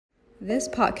This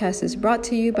podcast is brought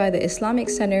to you by the Islamic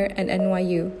Center and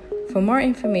NYU. For more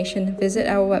information, visit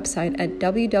our website at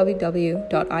www.icnyu.org.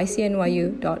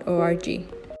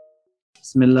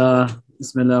 Bismillah,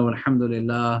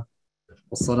 walhamdulillah,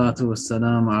 wassalatu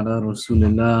wassalam ala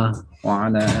rasulillah, wa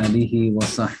ala alihi wa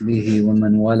sahbihi wa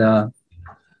man wala.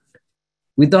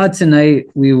 We thought tonight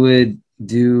we would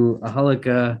do a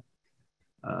halaqah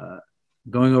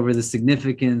going over the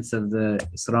significance of the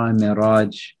Isra and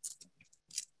Mi'rag,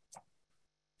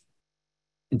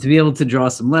 and to be able to draw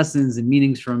some lessons and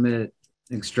meanings from it,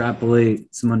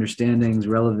 extrapolate some understandings,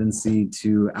 relevancy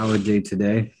to our day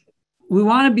today. We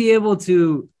want to be able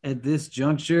to, at this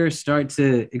juncture, start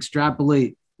to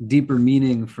extrapolate deeper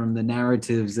meaning from the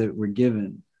narratives that we're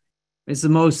given. It's the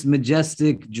most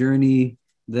majestic journey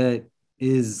that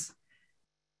is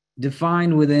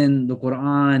defined within the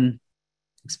Quran,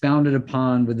 expounded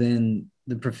upon within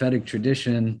the prophetic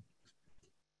tradition.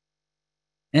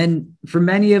 And for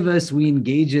many of us, we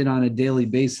engage it on a daily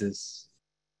basis,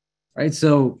 right?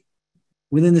 So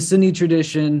within the Sunni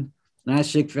tradition, and I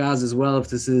Sheikh Faz as well, if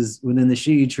this is within the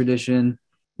Shi'i tradition,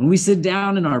 when we sit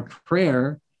down in our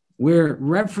prayer, we're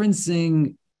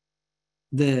referencing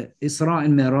the Isra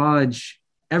and Mi'raj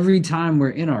every time we're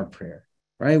in our prayer,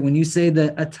 right? When you say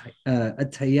the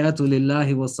At-tayyatu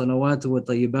lillahi wa salawatu wa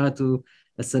tayyibatu,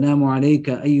 assalamu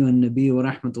alayka ayyuhan nabi wa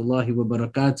rahmatullahi wa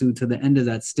barakatuh, to the end of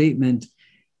that statement,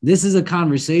 this is a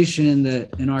conversation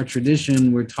that in our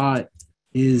tradition we're taught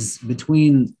is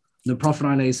between the Prophet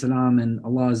ﷺ and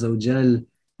Allah Azza wa Jal.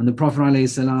 When the Prophet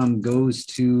ﷺ goes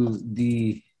to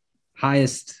the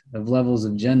highest of levels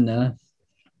of Jannah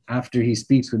after he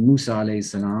speaks with Musa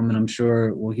ﷺ, and I'm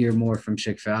sure we'll hear more from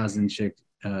Sheikh Faz and Sheikh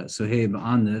Suhaib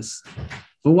on this.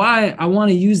 But why I want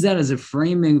to use that as a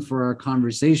framing for our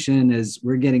conversation as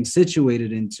we're getting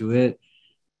situated into it,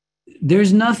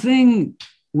 there's nothing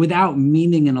without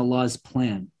meaning in Allah's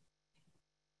plan,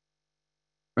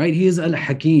 right? He is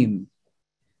Al-Hakim.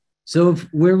 So if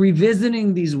we're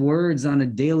revisiting these words on a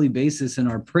daily basis in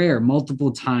our prayer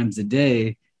multiple times a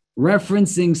day,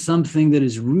 referencing something that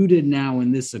is rooted now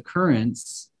in this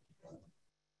occurrence,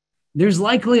 there's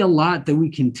likely a lot that we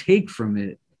can take from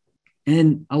it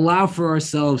and allow for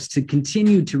ourselves to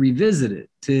continue to revisit it,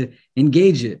 to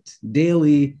engage it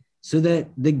daily, so that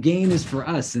the gain is for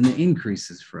us and the increase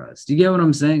is for us. Do you get what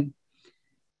I'm saying?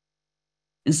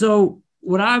 And so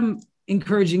what I'm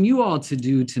encouraging you all to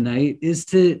do tonight is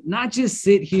to not just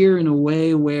sit here in a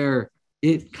way where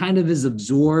it kind of is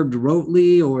absorbed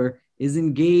rotely or is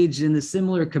engaged in a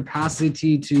similar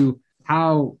capacity to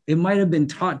how it might have been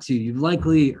taught to you. You've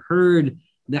likely heard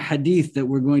the hadith that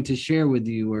we're going to share with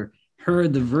you or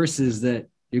heard the verses that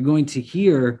you're going to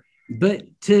hear, but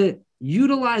to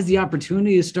utilize the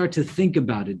opportunity to start to think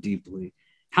about it deeply.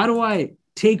 How do I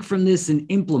take from this and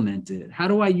implement it? How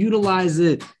do I utilize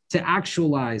it to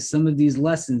actualize some of these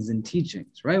lessons and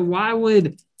teachings, right? Why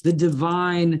would the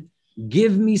divine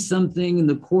give me something in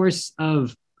the course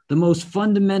of the most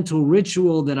fundamental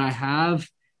ritual that I have,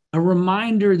 a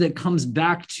reminder that comes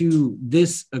back to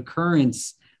this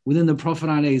occurrence within the Prophet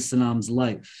ﷺ's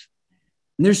life?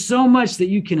 And there's so much that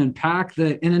you can unpack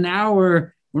that in an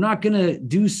hour, we're not going to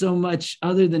do so much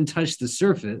other than touch the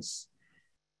surface.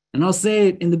 And I'll say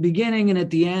it in the beginning and at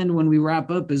the end when we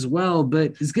wrap up as well,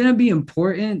 but it's going to be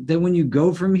important that when you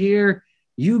go from here,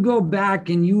 you go back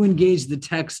and you engage the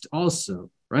text also,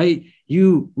 right?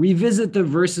 You revisit the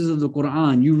verses of the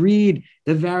Quran, you read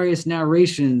the various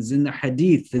narrations in the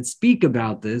hadith that speak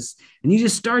about this, and you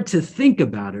just start to think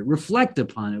about it, reflect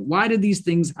upon it. Why did these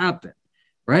things happen,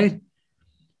 right?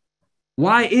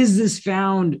 Why is this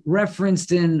found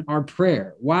referenced in our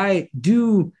prayer? Why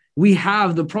do we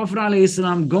have the Prophet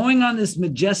ﷺ going on this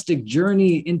majestic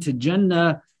journey into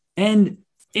Jannah, and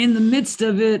in the midst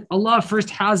of it, Allah first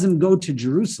has him go to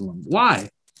Jerusalem? Why?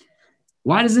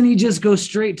 Why doesn't he just go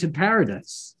straight to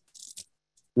paradise?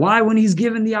 Why, when he's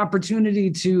given the opportunity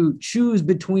to choose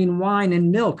between wine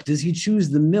and milk, does he choose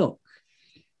the milk?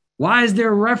 Why is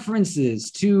there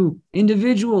references to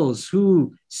individuals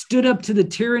who stood up to the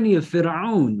tyranny of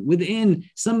Fir'aun within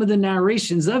some of the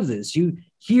narrations of this? You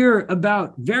hear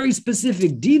about very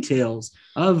specific details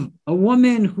of a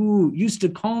woman who used to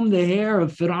comb the hair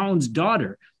of Fir'aun's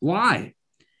daughter. Why?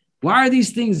 Why are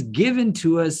these things given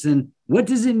to us? And what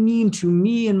does it mean to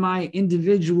me and my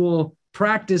individual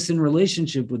practice and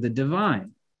relationship with the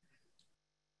divine?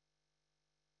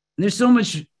 And there's so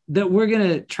much that we're going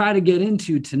to try to get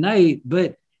into tonight,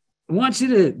 but I want you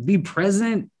to be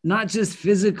present, not just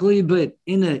physically, but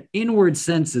in an inward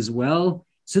sense as well,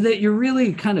 so that you're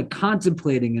really kind of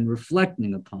contemplating and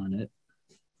reflecting upon it.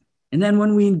 And then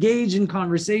when we engage in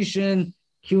conversation,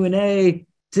 Q&A,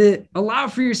 to allow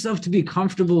for yourself to be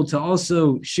comfortable to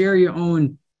also share your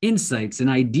own insights and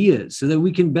ideas so that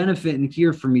we can benefit and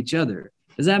hear from each other.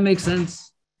 Does that make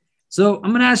sense? So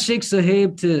I'm going to ask Sheikh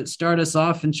Suhaib to start us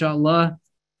off, inshallah,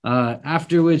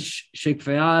 after which Sheikh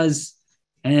Fayaz,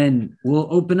 and we'll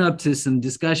open up to some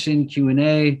discussion,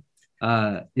 Q&A.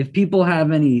 If people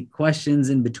have any questions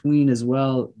in between as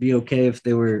well, be okay if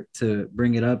they were to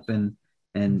bring it up and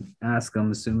ask,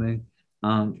 I'm assuming.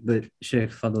 But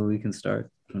Sheikh, Fadl, we can start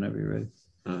whenever you're ready.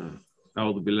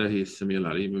 أعوذ بالله السميع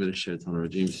العليم من الشيطان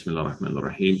الرجيم بسم الله الرحمن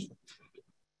الرحيم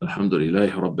الحمد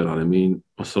لله رب العالمين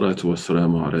والصلاة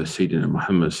والسلام على سيدنا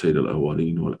محمد سيد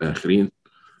الأولين والآخرين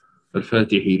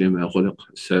الفاتح لما غلق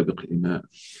السابق لما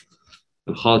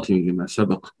الخاتم لما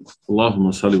سبق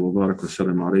اللهم صل وبارك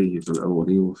وسلم عليه في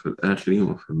الأولين وفي الآخرين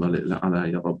وفي الملأ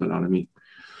الأعلى يا رب العالمين.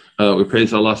 We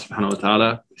praise Allah subhanahu wa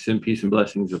ta'ala, send peace and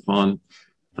blessings upon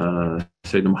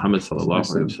Sayyidina Muhammad sallallahu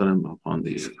alayhi wa sallam, upon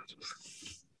the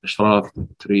Ashraf, the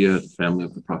Triya, the family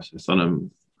of the Prophet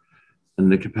sallam,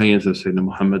 and the companions of Sayyidina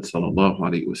Muhammad sallallahu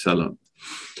alayhi wa sallam.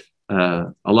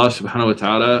 Allah subhanahu wa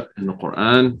ta'ala in the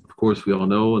Quran, of course we all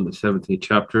know, in the 17th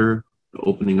chapter, the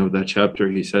opening of that chapter,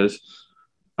 he says,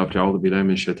 after أعوذ بالله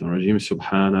من الشيطان الرجيم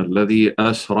سبحان الذي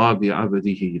أسرى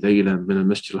بعبده ليلا من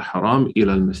المسجد الحرام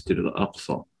إلى المسجد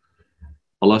الأقصى.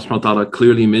 Allah subhanahu wa ta'ala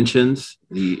clearly mentions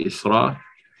the Isra,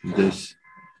 this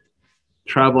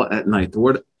travel at night. The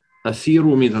word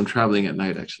asiru means I'm traveling at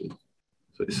night, actually.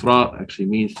 So Isra actually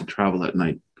means to travel at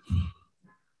night.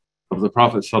 Of the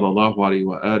Prophet sallallahu alaihi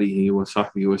wa alihi wa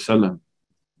sahbihi wa sallam.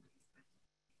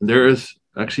 There is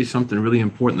actually something really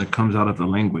important that comes out of the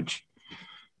language.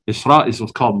 Isra is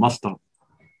what's called masdar.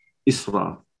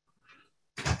 Isra.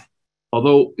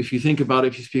 Although if you think about it,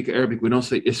 if you speak Arabic, we don't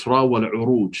say Isra wal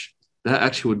uruj. That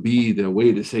actually would be the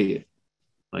way to say it.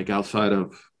 Like outside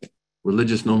of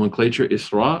religious nomenclature,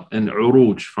 Isra and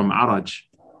Uruj from Araj.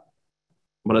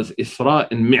 But as Isra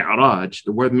and Mi'raj,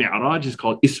 the word Mi'raj is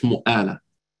called Ismu Ala.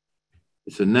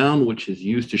 It's a noun which is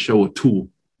used to show a tool.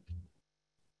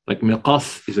 Like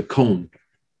Miqas is a comb.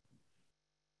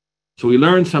 So we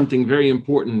learn something very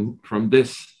important from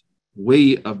this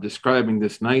way of describing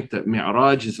this night, that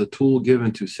Mi'raj is a tool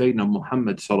given to Sayyidina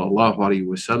Muhammad sallallahu alayhi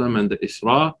wa sallam, and the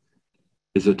Isra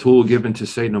is a tool given to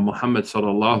Sayyidina Muhammad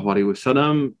sallallahu alaihi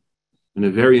wasallam in a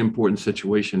very important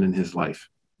situation in his life.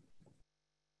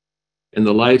 In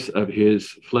the lives of his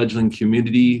fledgling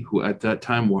community, who at that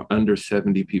time were under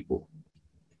 70 people.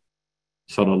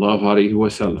 Sallallahu alaihi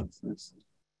wasallam.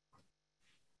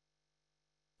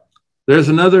 There's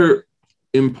another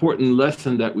important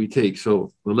lesson that we take.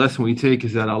 So the lesson we take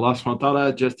is that Allah subhanahu wa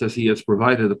ta'ala, just as he has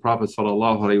provided the Prophet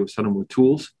sallallahu alaihi wasallam with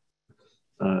tools,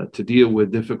 to deal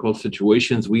with difficult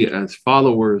situations, we as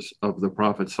followers of the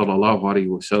Prophet sallallahu alaihi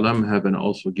wasallam have been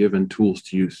also given tools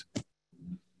to use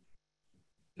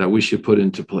that we should put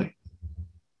into play.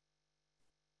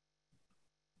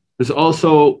 There's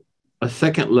also a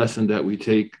second lesson that we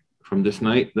take from this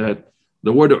night, that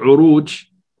the word uruj,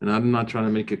 and I'm not trying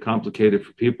to make it complicated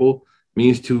for people,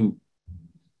 means to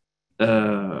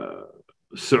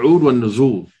su'ud wa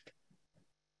nuzul,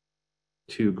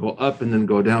 to go up and then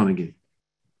go down again.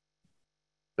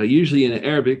 But usually in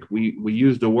Arabic, we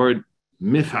use the word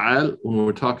mif'al when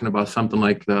we're talking about something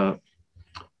like the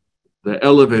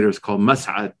elevator is called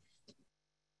mas'ad,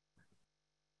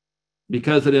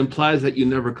 because it implies that you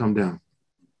never come down.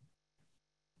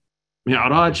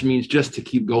 Mi'raj means just to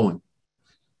keep going.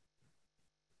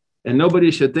 And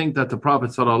nobody should think that the Prophet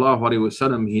sallallahu alaihi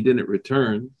wasallam, he didn't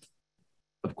return,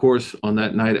 of course, on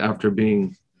that night after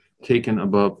being taken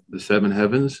above the seven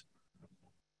heavens.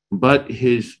 But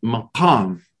his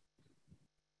maqam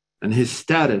and his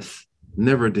status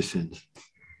never descends.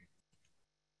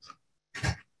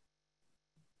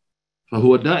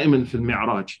 فهو دائما في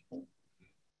المعراج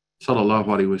صلى الله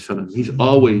عليه وسلم. He's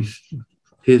always,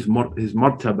 his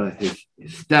martaba, his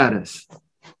status,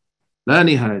 لا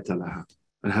نهاية لها.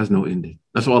 It has no ending.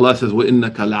 That's why Allah says,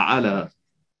 وَإِنَّكَ لَعَلَى.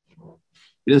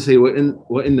 He didn't say, وَإِنَّ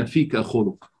فِيكَ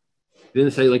خُلُقٍ. He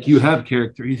didn't say, like, you have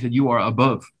character. He said, you are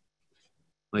above.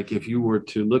 Like, if you were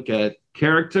to look at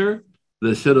character,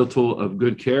 the citadel of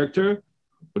good character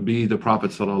would be the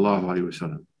Prophet sallallahu alaihi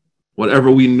wasallam.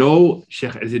 Whatever we know,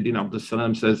 Sheikh Izzuddin Abdul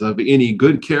Salam says, of any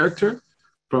good character,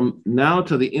 from now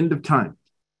to the end of time,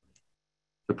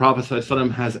 the Prophet sallallahu alaihi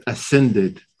wasallam has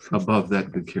ascended above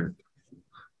that good character.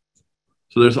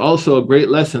 So there's also a great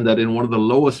lesson that in one of the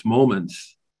lowest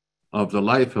moments of the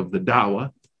life of the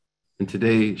da'wah, and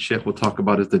today Sheikh will talk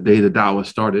about is the day the da'wah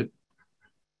started,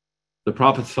 the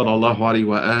Prophet sallallahu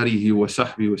alaihi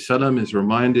wasallam is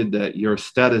reminded that your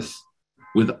status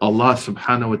with Allah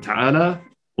subhanahu wa ta'ala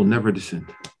will never descend.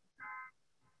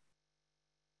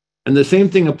 And the same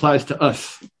thing applies to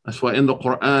us. That's why in the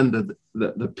Quran,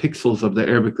 the pixels of the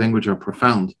Arabic language are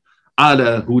profound.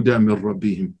 Ala huda min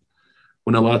rabbihim.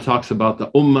 When Allah talks about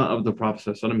the ummah of the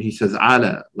Prophet ﷺ, he says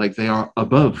ala, like they are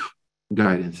above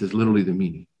guidance, is literally the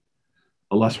meaning.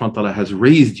 Allah subhanahu wa ta'ala has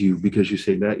raised you because you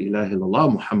say La ilaha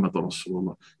illallah Muhammad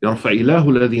Rasulullah. Yarfa ilahu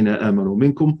ladhina amanu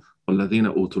minkum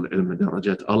walladhina utul ilma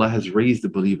darajat. Allah has raised the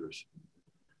believers.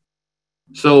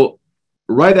 So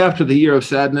right after the year of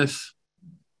sadness,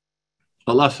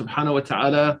 Allah subhanahu wa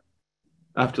ta'ala,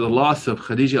 after the loss of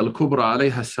Khadija al-Kubra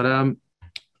alayha salam,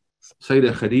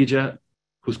 Sayyidah Khadija,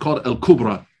 who's called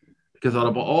al-Kubra, because out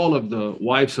of all of the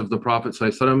wives of the Prophet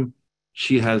sallallahu alaihi wasallam,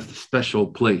 she has the special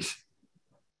place.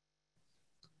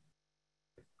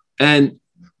 And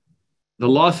the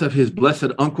loss of his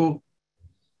blessed uncle,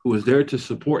 who was there to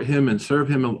support him and serve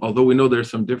him, although we know there's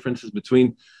some differences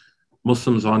between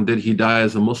Muslims on did he die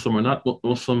as a Muslim or not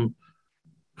Muslim.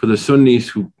 For the Sunnis,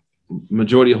 who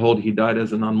majority hold he died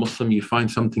as a non-Muslim, you find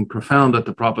something profound that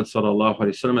the Prophet sallallahu alaihi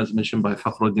wasallam, as mentioned by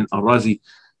Fakhruddin al-Razi,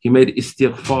 he made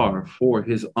istighfar for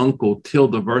his uncle till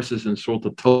the verses in Surah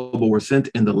At-Tawbah were sent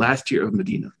in the last year of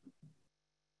Medina.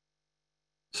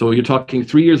 So you're talking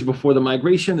 3 years before the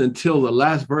migration until the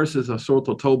last verses of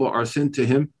Surah At-Tawbah are sent to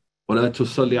him. وَلَا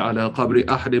تُصَلِّ عَلَىٰ قَبْرِ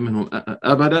أَحَدٍ مِّنْهُمْ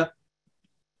أَبَدًا.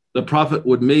 The Prophet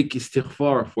would make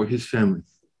istighfar for his family.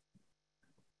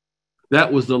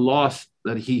 That was the loss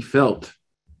that he felt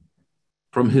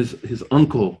from his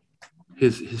uncle,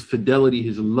 his fidelity,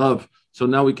 his love. So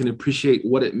now we can appreciate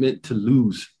what it meant to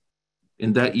lose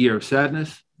in that year of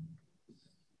sadness.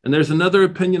 And there's another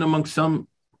opinion among some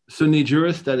Sunni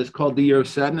jurists that is called the year of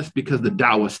sadness because the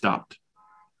da'wah stopped.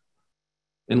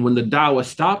 And when the da'wah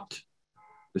stopped,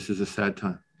 this is a sad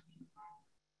time.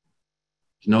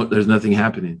 No, there's nothing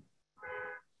happening.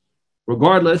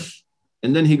 Regardless,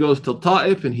 and then he goes to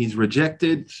Ta'if and he's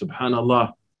rejected.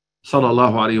 Subhanallah,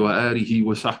 sallallahu alayhi wa alihi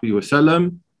wa sahbihi wa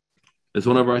sallam. As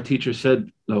one of our teachers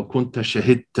said, لو كنت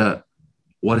شهدت,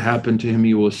 what happened to him,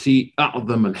 you will see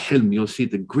أعظم الحلم, you'll see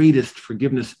the greatest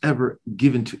forgiveness ever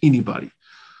given to anybody,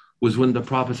 was when the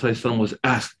Prophet ﷺ was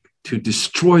asked to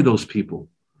destroy those people.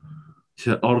 He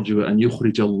said, أرجو أن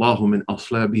يخرج الله من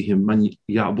أصلابهم من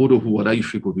يعبده ولا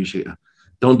يشرك به شيئا.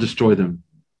 Don't destroy them.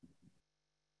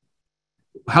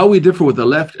 How we differ with the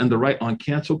left and the right on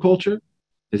cancel culture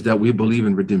is that we believe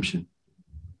in redemption.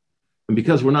 And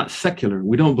because we're not secular,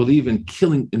 we don't believe in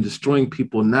killing and destroying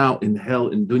people now in hell,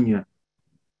 in dunya.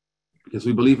 Because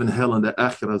we believe in hell and the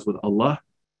akhirahs with Allah.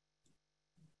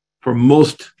 For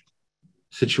most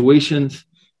situations,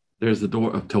 there's the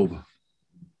door of tawbah.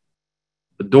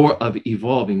 The door of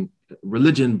evolving.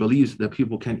 Religion believes that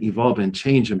people can evolve and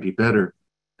change and be better.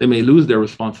 They may lose their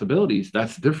responsibilities.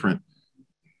 That's different.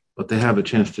 But they have a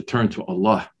chance to turn to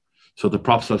Allah. So the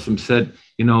Prophet ﷺ said,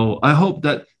 I hope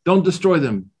that don't destroy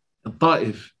them.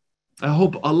 Ta'if. I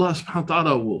hope Allah subhanahu wa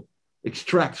ta'ala will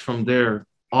extract from their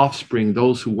offspring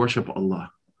those who worship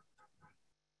Allah.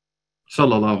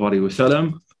 Sallallahu alayhi wa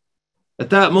sallam. At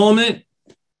that moment,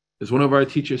 as one of our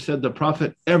teachers said, the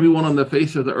Prophet, everyone on the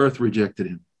face of the earth rejected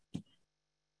him.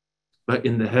 But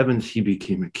in the heavens, he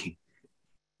became a king.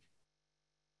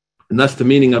 And that's the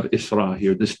meaning of Isra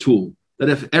here, this tool. That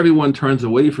if everyone turns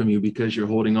away from you because you're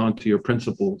holding on to your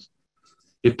principles,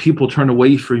 if people turn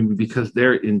away from you because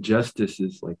their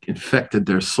injustices like infected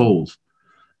their souls,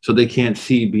 so they can't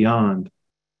see beyond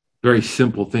very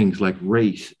simple things like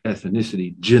race,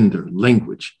 ethnicity, gender,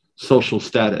 language, social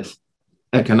status,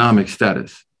 economic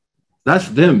status. That's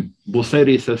them.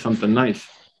 Busayri says something nice.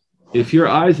 If your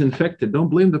eye's infected, don't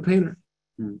blame the painter.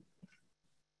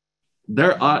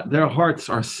 Their hearts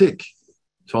are sick.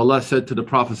 So Allah said to the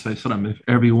Prophet ﷺ, if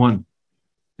everyone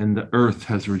in the earth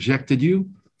has rejected you,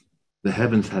 the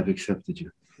heavens have accepted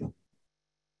you.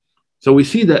 So we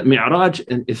see that Mi'raj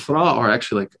and Isra are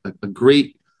actually like a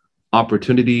great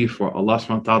opportunity for Allah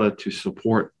subhanahu wa ta'ala to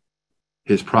support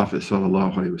his Prophet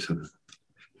sallallahu alayhi wa sallam.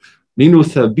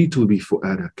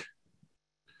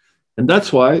 And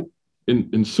that's why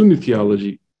in Sunni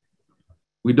theology,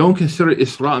 we don't consider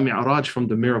Isra and Mi'raj from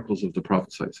the miracles of the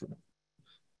Prophet sallallahu alayhi wa sallam.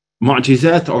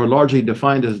 Mu'jizat are largely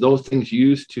defined as those things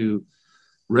used to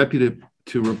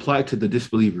reply to the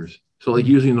disbelievers. So like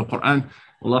usually in the Quran,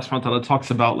 Allah subhanahu wa ta'ala talks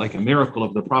about like a miracle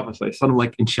of the Prophet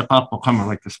like inshiqaq al-qamar,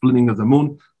 like the splitting of the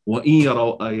moon. وَإِن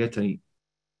يَرَوْا آيَةً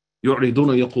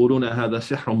يُعْرِضُونَ يَقُولُونَ هَذَا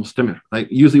سِحْرٌ مُسْتَمِرٌ. Like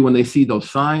usually when they see those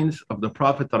signs of the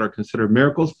Prophet that are considered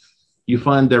miracles, you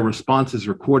find their responses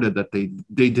recorded that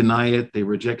they deny it, they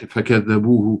reject it,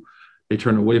 فَكَذَّبُوهُ, they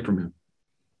turn away from him.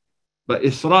 But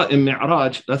Isra and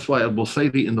Mi'raj, that's why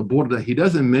Al-Busayri in the border, he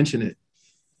doesn't mention it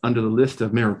under the list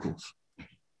of miracles.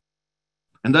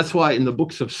 And that's why in the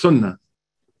books of Sunnah,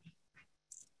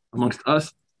 amongst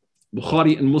us,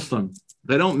 Bukhari and Muslim,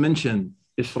 they don't mention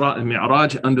Isra and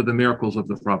Mi'raj under the miracles of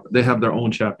the Prophet. They have their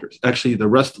own chapters. Actually, the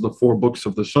rest of the 4 books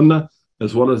of the Sunnah,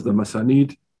 as well as the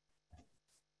Masanid,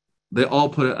 they all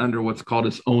put it under what's called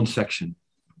its own section.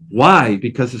 Why?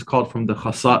 Because it's called from the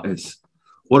khasa'is.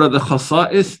 What are the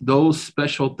khasa'is? Those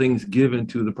special things given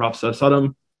to the Prophet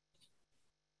ﷺ,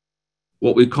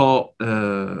 what we call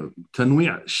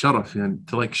tanwi' sharaf, and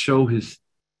to like show his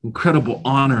incredible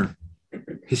honor,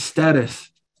 his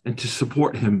status, and to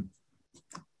support him.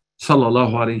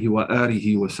 Sallallahu alayhi wa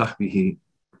alihi wa sahbihi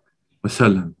wa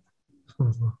sallam.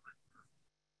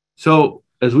 So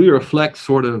as we reflect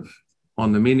sort of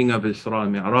on the meaning of Isra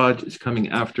and Mi'raj, it's coming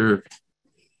after,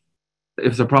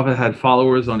 if the Prophet had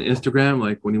followers on Instagram,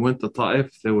 like when he went to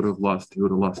Ta'if, he would have lost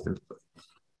everybody.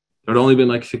 There had only been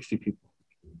like 60 people.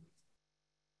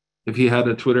 If he had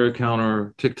a Twitter account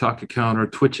or TikTok account or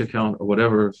Twitch account or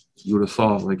whatever, you would have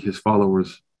saw like his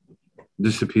followers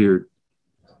disappeared.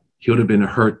 He would have been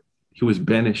hurt. He was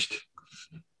banished.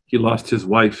 He lost his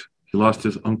wife. He lost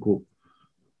his uncle.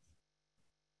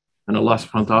 And Allah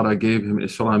subhanahu wa ta'ala gave him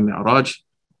Isra and Mi'raj.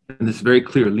 And it's very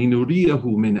clear. لِنُرِيَهُ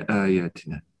مِنْ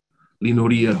آيَاتِنَا.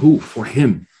 لِنُرِيَهُ, for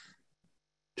him,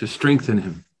 to strengthen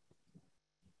him.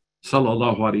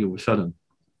 Sallallahu alayhi wa sallam.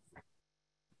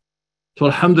 So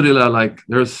alhamdulillah, like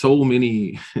there's so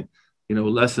many,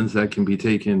 lessons that can be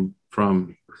taken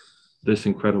from this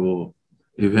incredible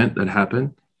event that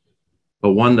happened.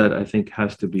 But one that I think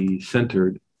has to be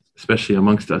centered, especially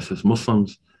amongst us as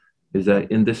Muslims, is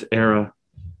that in this era,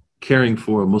 caring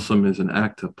for a Muslim is an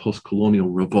act of post-colonial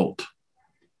revolt.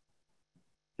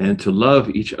 And to love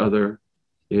each other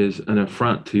is an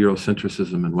affront to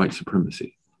Eurocentrism and white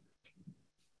supremacy.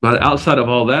 But outside of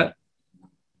all that,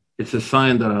 it's a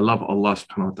sign that I love Allah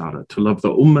subhanahu wa ta'ala. To love the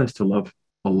ummah is to love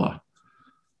Allah.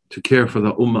 To care for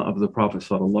the ummah of the Prophet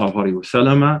sallallahu alaihi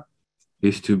wasallam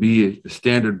is to be a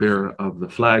standard bearer of the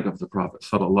flag of the Prophet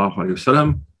sallallahu alaihi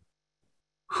wasallam,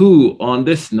 who on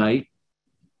this night,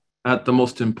 at the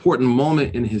most important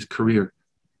moment in his career,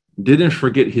 didn't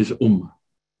forget his ummah.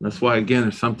 That's why, again,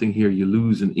 there's something here you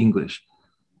lose in English.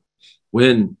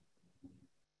 When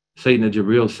Sayyidina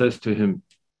Jibreel says to him,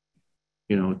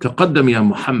 Taqaddam ya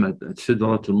Muhammad, at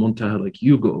Sidratul Muntaha, like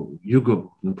you go.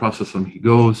 In the process of he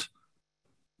goes,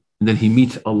 and then he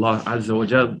meets Allah Azza wa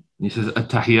Jal, and he says,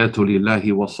 At-tahiyatu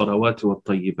lillahi wa salawatu wa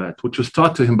tayyibat, which was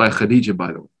taught to him by Khadija,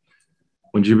 by the way.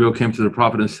 When Jibreel came to the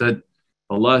Prophet and said,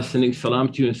 Allah is sending salam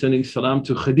to you and sending salam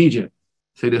to Khadija.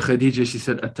 Sayyidah Khadija, she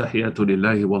said, At-tahiyatu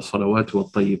lillahi wa salawatu wa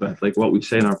tayyibat, like what we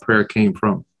say in our prayer came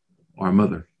from our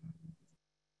mother.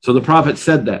 So the Prophet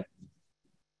said that.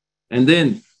 And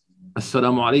then,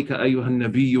 Assalamu alayka ayyuhan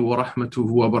nabiyyu wa rahmatuhu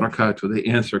wa barakatuh. The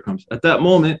answer comes. At that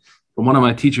moment, from one of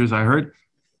my teachers I heard,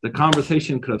 the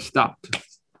conversation could have stopped.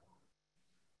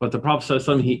 But the Prophet says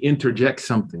something, he interjects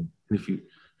something. And if you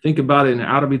think about it in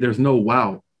Arabic, there's no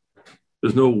wow.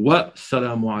 There's no what,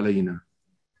 salamu alayna.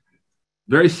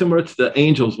 Very similar to the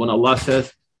angels when Allah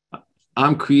says,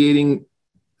 I'm creating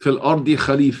fil ardi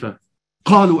khalifa.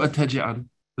 Qalu ataj'al.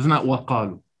 There's not wa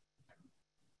qalu.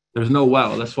 There's no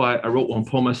wow. That's why I wrote one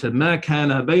poem. I said, ما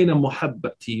كان بين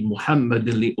محبتي محمد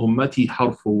لأمتي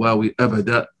حرف واو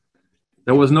أبدا.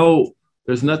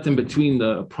 There's nothing between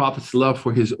the Prophet's love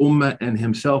for his ummah and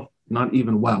himself, not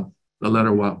even wow, the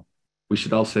letter wow. We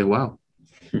should all say wow.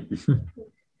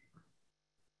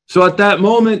 So at that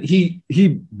moment, he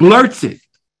blurts it.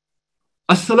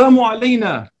 Assalamu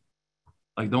alayna.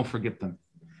 Like, don't forget them.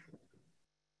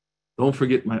 Don't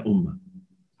forget my ummah.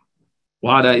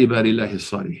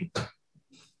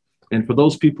 And for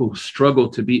those people who struggle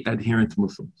to be adherent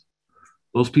Muslims,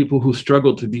 those people who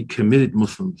struggle to be committed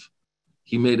Muslims,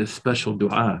 he made a special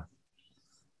dua.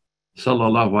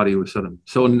 Sallallahu alayhi wasallam.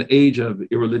 So in the age of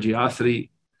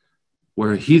irreligiosity,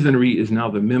 where heathenry is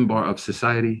now the minbar of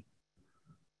society,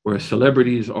 where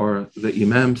celebrities are the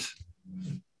imams,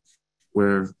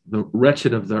 where the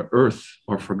wretched of the earth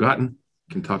are forgotten,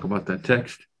 we can talk about that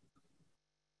text,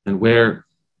 and where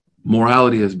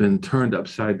morality has been turned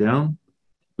upside down,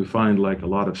 we find like a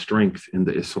lot of strength in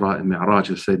the Isra and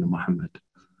Mi'raj of Sayyidina Muhammad.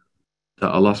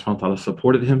 That Allah subhanahu wa ta'ala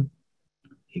supported him.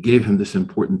 He gave him this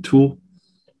important tool,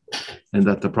 and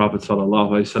that the Prophet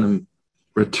sallallahu alaihi wasallam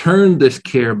returned this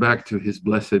care back to his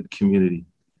blessed community.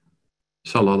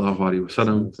 Sallallahu alaihi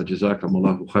wasallam.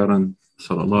 Jazakumullahu khairan.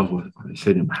 Sallallahu alaihi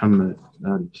Sayyidina Muhammad.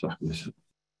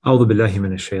 أعوذ بالله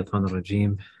من الشيطان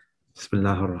الرجيم. بسم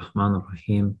الله الرحمن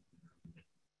الرحيم.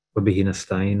 وبه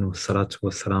نستعين والصلاة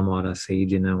والسلام على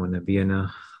سيدنا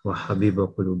ونبينا وحبيب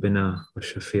قلوبنا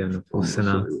وشفيع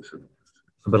نفوسنا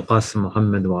أبو القاسم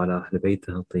محمد وعلى أهل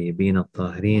بيته الطيبين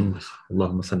الطاهرين.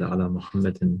 اللهم صل على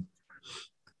محمد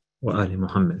وآل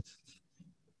Muhammad.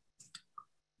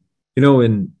 You know,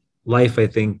 in life, I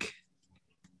think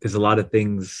there's a lot of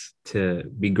things to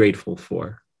be grateful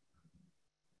for.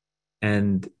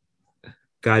 And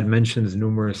God mentions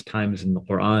numerous times in the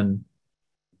Quran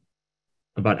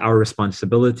about our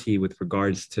responsibility with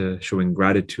regards to showing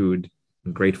gratitude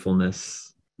and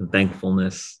gratefulness and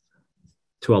thankfulness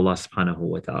to Allah subhanahu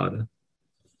wa ta'ala.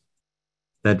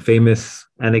 That famous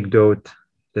anecdote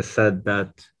that said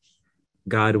that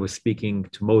God was speaking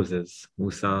to Moses,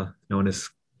 Musa, known as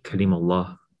Kalim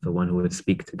Allah, the one who would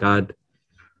speak to God.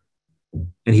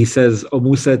 And he says, "Oh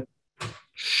Musa,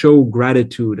 show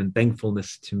gratitude and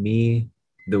thankfulness to me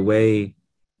the way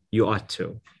you ought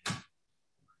to."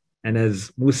 And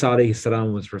as Musa alayhi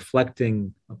salam was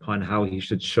reflecting upon how he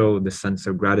should show the sense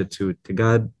of gratitude to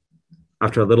God,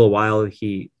 after a little while,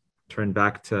 he turned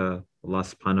back to Allah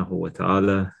subhanahu wa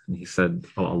ta'ala and he said,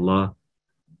 "Oh Allah,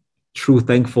 true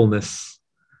thankfulness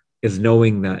is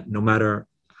knowing that no matter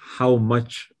how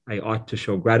much I ought to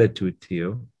show gratitude to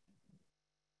you,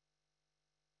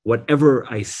 whatever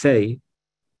I say,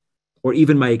 or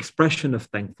even my expression of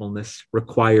thankfulness,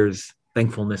 requires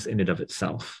thankfulness in and of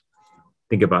itself."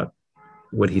 Think about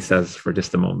what he says for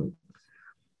just a moment.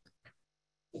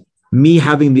 Me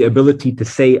having the ability to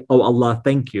say, "Oh Allah,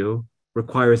 thank you,"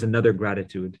 requires another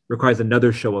gratitude, requires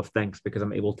another show of thanks because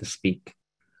I'm able to speak.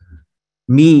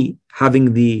 Me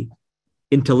having the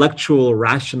intellectual,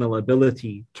 rational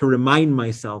ability to remind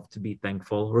myself to be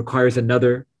thankful requires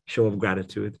another show of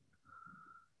gratitude.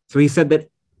 So he said that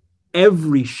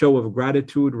every show of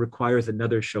gratitude requires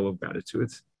another show of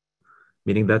gratitude,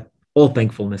 meaning that all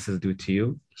thankfulness is due to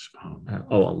you,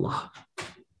 oh Allah.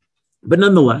 But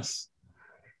nonetheless,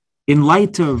 in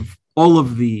light of all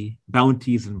of the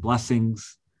bounties and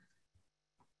blessings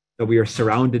that we are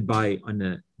surrounded by on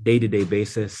a day-to-day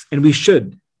basis, and we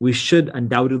should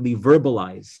undoubtedly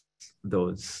verbalize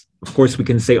those. Of course, we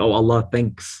can say, "Oh Allah,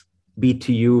 thanks be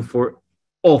to you for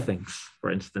all things." For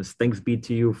instance, thanks be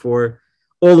to you for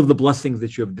all of the blessings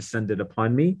that you have descended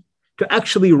upon me. To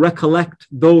actually recollect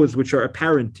those which are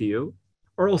apparent to you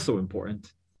are also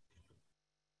important.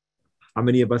 How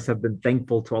many of us have been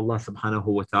thankful to Allah subhanahu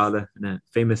wa ta'ala in a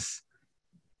famous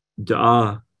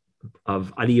dua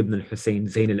of Ali ibn al-Hussein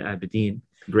Zayn al-Abidin,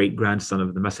 great grandson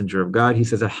of the Messenger of God? He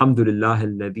says, "Alhamdulillah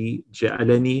alladhi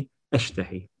ja'alani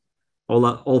ashtahi."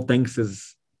 All thanks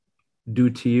is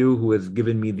due to you who has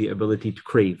given me the ability to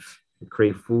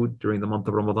crave food during the month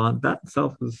of Ramadan. That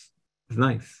itself is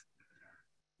nice.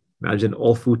 Imagine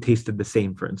all food tasted the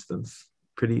same, for instance.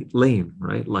 Pretty lame,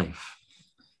 right? Life.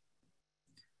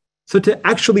 So to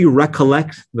actually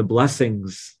recollect the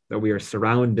blessings that we are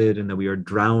surrounded and that we are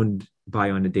drowned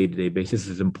by on a day-to-day basis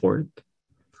is important.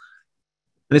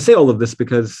 And I say all of this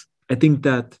because I think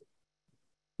that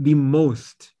the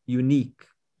most unique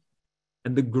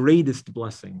and the greatest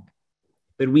blessing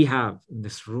that we have in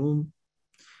this room,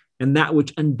 and that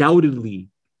which undoubtedly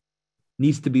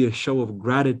needs to be a show of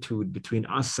gratitude between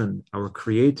us and our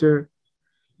Creator,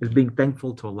 is being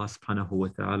thankful to Allah subhanahu wa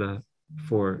ta'ala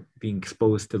for being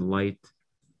exposed to the light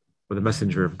of the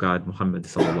Messenger of God, Muhammad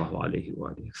sallallahu alayhi wa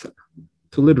sallam.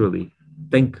 To literally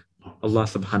thank Allah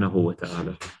subhanahu wa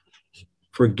ta'ala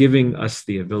for giving us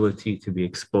the ability to be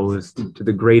exposed to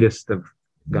the greatest of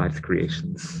God's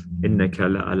creations. إِنَّكَ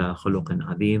لَعَلَى خُلُقٍ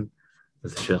عَظِيمٍ,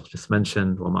 as the Shaykh just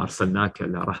mentioned, وَمَا أَرْسَلْنَاكَ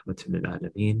إِلَّا رَحْمَةً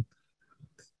لِلْعَالَمِينَ.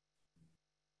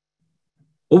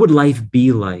 What would life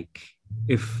be like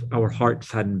if our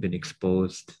hearts hadn't been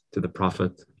exposed to the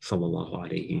Prophet sallallahu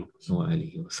alaihi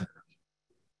wasallam?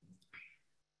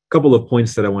 A couple of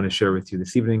points that I want to share with you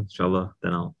this evening, inshallah,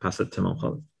 then I'll pass it to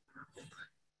Khalid.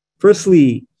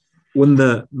 Firstly, when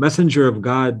the Messenger of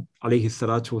God, alayhi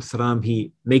salatu wasalam,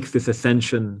 he makes this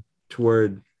ascension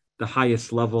toward the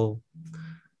highest level,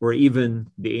 where even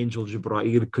the angel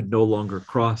Jibreel could no longer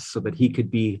cross, so that he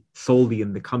could be solely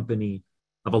in the company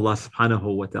of Allah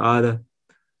subhanahu wa ta'ala.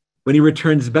 When he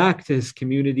returns back to his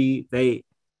community, they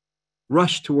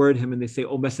rush toward him and they say,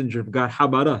 "Oh Messenger of God, how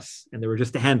about us?" And there were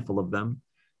just a handful of them.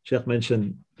 Shaykh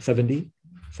mentioned 70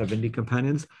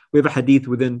 companions. We have a hadith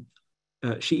within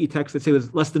Shi'i text that say it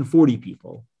was less than 40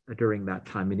 people during that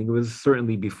time, meaning it was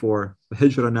certainly before the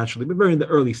Hijrah naturally, but very in the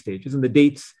early stages. And the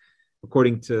dates,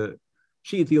 according to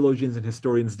Shi'i theologians and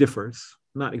historians, differs.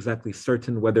 Not exactly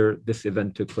certain whether this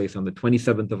event took place on the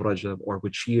 27th of Rajab or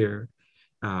which year,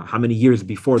 how many years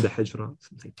before the Hijrah.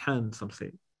 Some say 10, some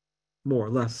say more or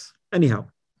less. Anyhow,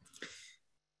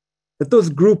 that those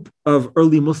group of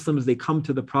early Muslims, they come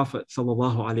to the Prophet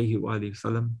sallallahu alaihi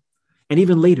wasallam, and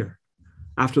even later,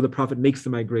 after the Prophet makes the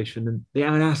migration, and they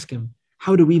would ask him,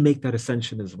 "How do we make that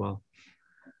ascension as well?"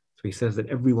 So he says that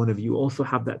every one of you also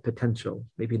have that potential,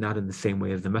 maybe not in the same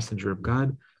way as the messenger of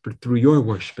God, but through your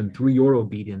worship and through your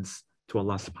obedience to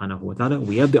Allah subhanahu wa ta'ala,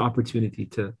 we have the opportunity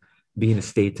to be in a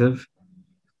state of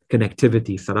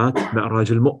connectivity. Salat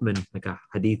Mi'raj al-Mu'min, like a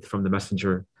hadith from the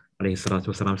messenger alayhi salatu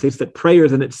wasalam, states that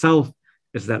prayers in itself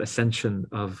is that ascension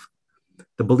of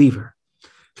the believer.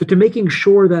 So to making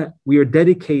sure that we are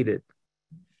dedicated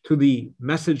to the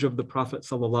message of the Prophet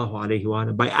sallallahu alaihi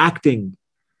wasallam by acting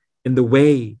in the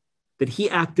way that he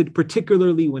acted,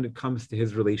 particularly when it comes to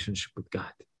his relationship with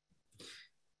God.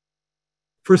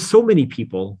 For so many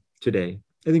people today,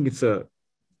 I think it's a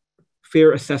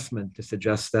fair assessment to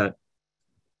suggest that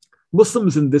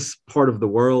Muslims in this part of the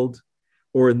world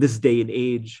or in this day and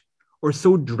age are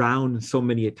so drowned so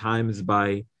many times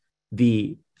by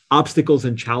the obstacles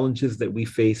and challenges that we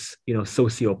face,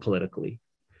 socio-politically.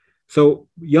 So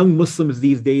young Muslims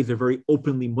these days are very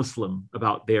openly Muslim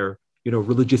about their,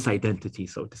 religious identity,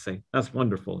 so to say. That's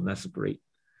wonderful and that's great.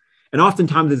 And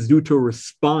oftentimes it's due to a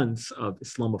response of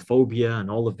Islamophobia and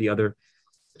all of the other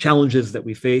challenges that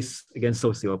we face, again,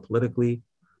 socio-politically.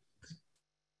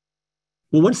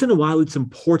 Well, once in a while, it's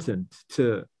important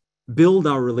to build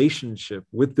our relationship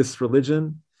with this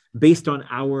religion based on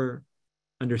our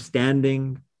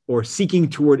understanding or seeking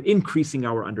toward increasing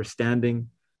our understanding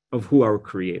of who our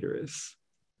Creator is.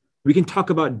 We can talk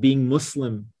about being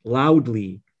Muslim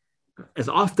loudly as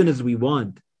often as we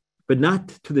want, but not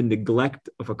to the neglect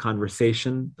of a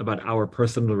conversation about our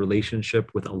personal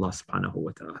relationship with Allah subhanahu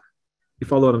wa ta'ala. You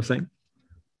follow what I'm saying?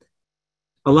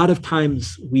 A lot of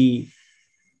times we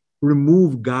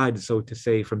remove God, so to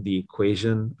say, from the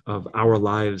equation of our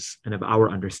lives and of our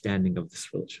understanding of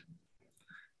this religion.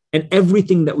 And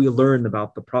everything that we learn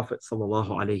about the Prophet sallallahu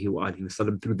alaihi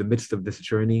wasallam through the midst of this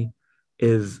journey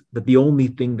is that the only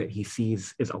thing that he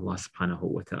sees is Allah subhanahu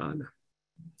wa ta'ala.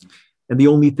 And the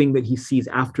only thing that he sees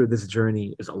after this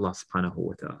journey is Allah subhanahu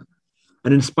wa ta'ala.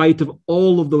 And in spite of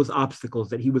all of those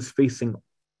obstacles that he was facing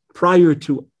prior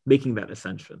to making that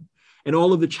ascension, and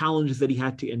all of the challenges that he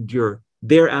had to endure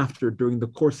thereafter during the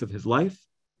course of his life,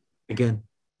 again,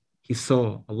 he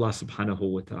saw Allah subhanahu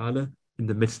wa ta'ala in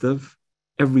the midst of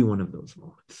every one of those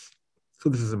moments. So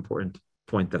this is an important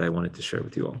point that I wanted to share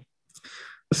with you all.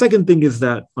 The second thing is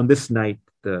that on this night,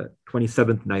 the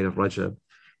 27th night of Rajab,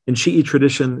 in Shi'i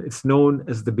tradition, it's known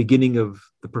as the beginning of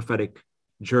the prophetic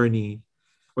journey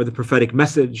or the prophetic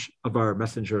message of our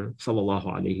messenger, sallallahu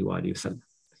alaihi wasallam.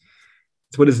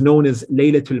 It's what is known as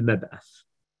Laylatul Mab'ath.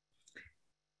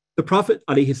 The Prophet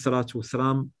alayhi salatu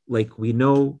wasalam, like we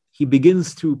know, he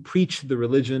begins to preach the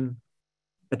religion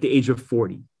at the age of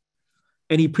 40.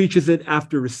 And he preaches it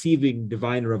after receiving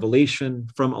divine revelation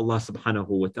from Allah subhanahu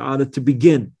wa ta'ala to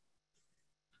begin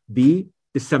the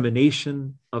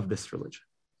dissemination of this religion.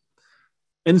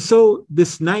 And so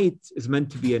this night is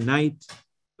meant to be a night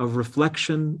of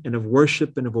reflection and of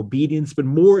worship and of obedience, but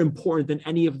more important than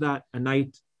any of that, a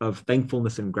night of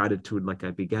thankfulness and gratitude, like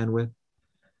I began with,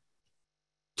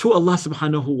 to Allah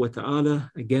subhanahu wa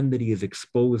ta'ala, again, that he has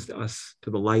exposed us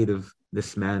to the light of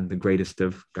this man, the greatest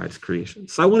of God's creation.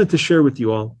 So I wanted to share with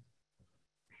you all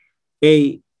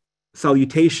a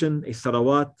salutation, a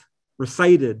salawat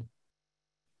recited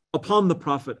upon the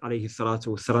Prophet alayhi salatu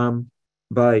wasalam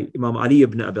by Imam Ali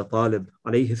ibn Abi Talib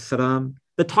alayhi salam,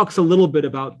 that talks a little bit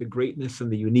about the greatness and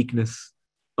the uniqueness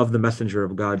of the Messenger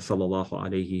of God sallallahu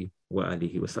alayhi wa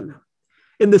alihi wasallam.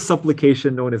 In this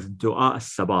supplication known as Dua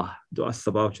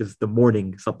as-Sabah, which is the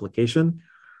morning supplication,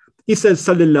 he says,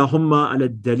 Sallallahumma ala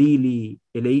dalili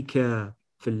ilayka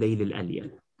fil layl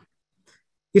al-aliyah.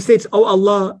 He states, "Oh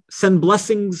Allah, send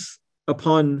blessings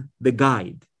upon the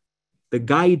guide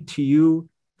to you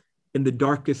in the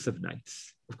darkest of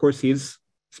nights." Of course, he's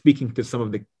speaking to some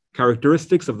of the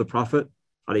characteristics of the Prophet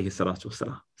alayhi salatu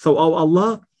wasalam. So, oh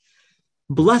Allah,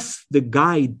 bless the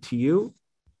guide to you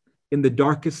in the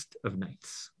darkest of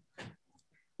nights.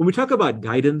 When we talk about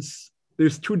guidance,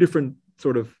 there's two different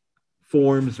sort of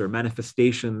forms or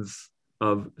manifestations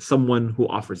of someone who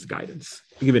offers guidance.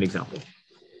 I'll give you an example.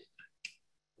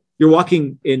 You're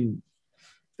walking in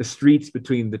the streets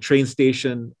between the train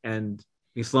station and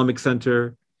the Islamic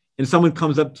Center, and someone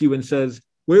comes up to you and says,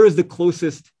 "Where is the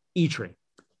closest E-train?"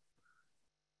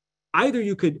 Either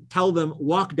you could tell them,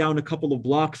 walk down a couple of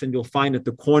blocks and you'll find at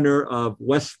the corner of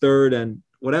West 3rd and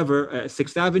whatever,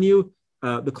 6th Avenue,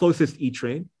 the closest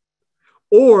E-train.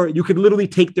 Or you could literally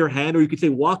take their hand, or you could say,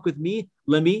 "Walk with me,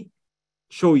 let me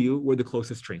show you where the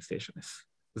closest train station is."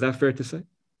 Is that fair to say?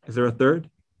 Is there a third?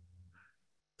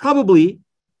 Probably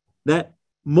that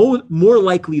more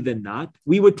likely than not,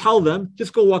 we would tell them,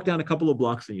 just go walk down a couple of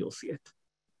blocks and you'll see it.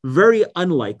 Very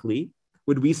unlikely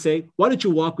would we say, why don't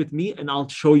you walk with me and I'll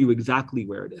show you exactly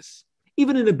where it is?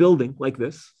 Even in a building like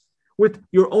this, with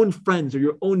your own friends or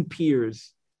your own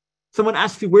peers, someone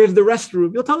asks you, where's the restroom?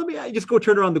 You'll tell them, yeah, just go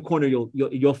turn around the corner,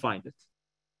 you'll find it.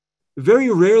 Very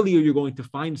rarely are you going to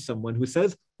find someone who says,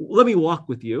 let me walk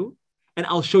with you and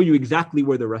I'll show you exactly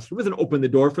where the restroom is and open the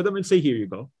door for them and say, here you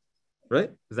go.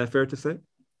 Right? Is that fair to say?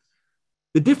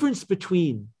 The difference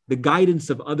between the guidance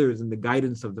of others and the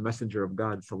guidance of the Messenger of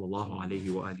God, sallallahu alaihi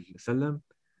wasallam,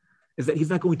 is that he's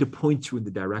not going to point you in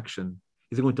the direction.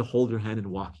 He's going to hold your hand and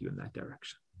walk you in that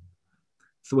direction.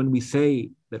 So when we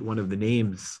say that one of the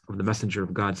names of the Messenger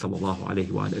of God, sallallahu alaihi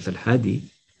wasallam, is Al-Hadi,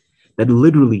 that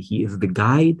literally he is the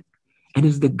guide, and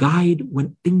is the guide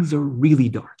when things are really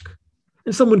dark.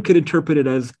 And someone could interpret it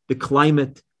as the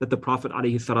climate that the Prophet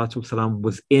ﷺ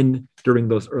was in during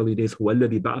those early days. هو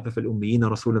الذي بعث في الأميين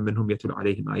رسولا منهم يتلو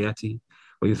عليهم آياته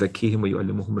ويزكيهم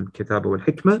ويعلمهم الكتاب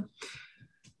والحكمة.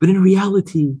 But in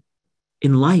reality,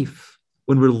 in life,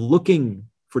 when we're looking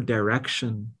for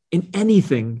direction in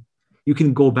anything, you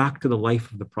can go back to the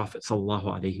life of the Prophet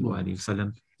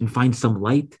ﷺ and find some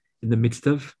light in the midst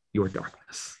of your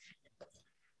darkness.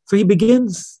 So he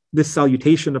begins this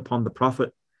salutation upon the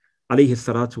Prophet alayhi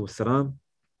salatu wassalam,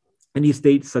 and he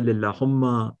states,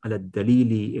 Sallallahumma ala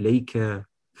dalili ilayka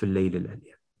fil layl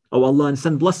al-aliyah. Oh Allah, and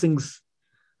send blessings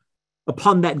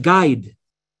upon that guide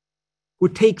who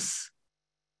takes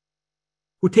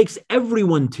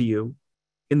everyone to you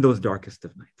in those darkest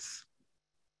of nights.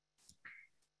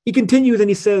 He continues and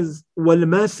he says,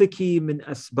 وَالْمَاسِكِ مِنْ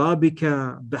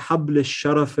أَسْبَابِكَ بِحَبْلِ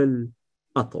الشَّرَفِ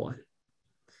الْأَطْوَالِ.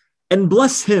 And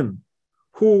bless him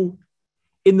who,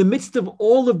 in the midst of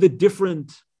all of the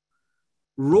different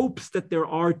ropes that there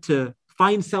are to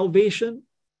find salvation,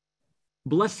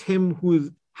 bless him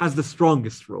who has the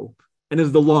strongest rope and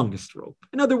is the longest rope.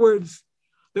 In other words,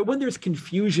 that when there's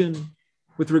confusion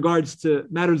with regards to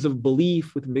matters of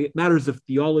belief, with matters of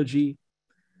theology,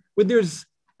 when there's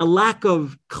a lack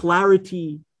of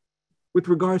clarity with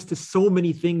regards to so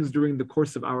many things during the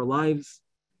course of our lives,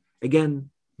 again,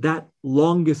 that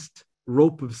longest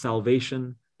rope of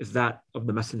salvation is that of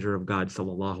the Messenger of God,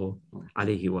 sallallahu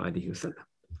alaihi wasallam.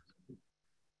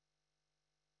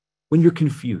 When you're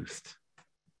confused,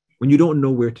 when you don't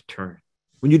know where to turn,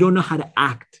 when you don't know how to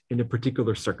act in a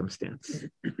particular circumstance,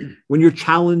 when you're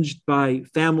challenged by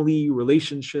family,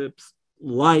 relationships,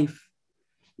 life,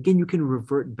 again, you can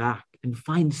revert back and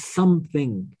find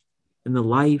something in the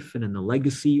life and in the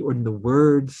legacy or in the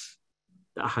words,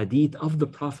 the hadith of the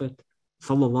Prophet,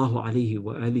 sallallahu alaihi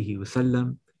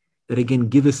wasallam, that again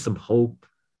give us some hope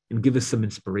and give us some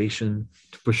inspiration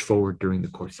to push forward during the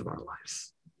course of our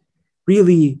lives.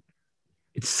 Really,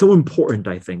 it's so important,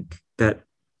 I think, that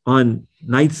on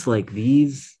nights like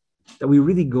these, that we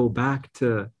really go back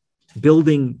to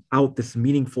building out this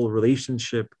meaningful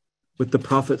relationship with the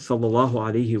Prophet sallallahu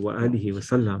alaihi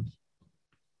wasallam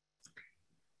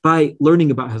by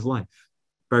learning about his life,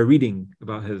 by reading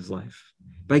about his life,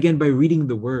 by reading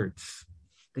the words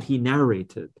that he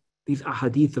narrated, these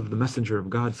ahadith of the Messenger of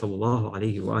God sallallahu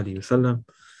alaihi wasallam.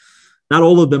 Not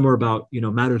all of them are about,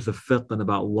 matters of fiqh and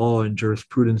about law and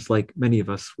jurisprudence like many of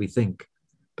us we think.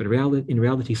 But in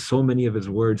reality, so many of his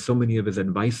words, so many of his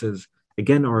advices,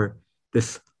 again, are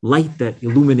this light that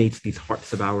illuminates these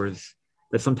hearts of ours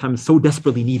that sometimes so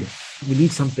desperately need it. We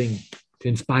need something to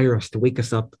inspire us, to wake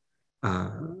us up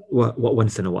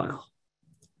once in a while.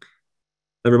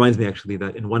 That reminds me actually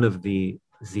that in one of the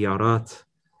ziyarat,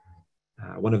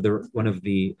 one of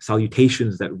the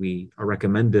salutations that we are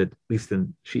recommended, at least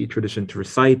in Shi'i tradition, to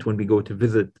recite when we go to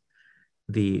visit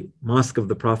the mosque of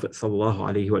the Prophet sallallahu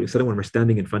alaihi wasallam, when we're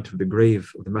standing in front of the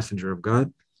grave of the Messenger of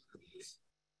God,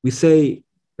 we say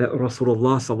that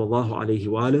Rasulullah sallallahu alaihi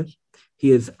wasallam,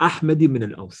 he is Ahmadi min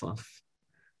al-awsaf,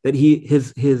 that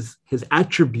his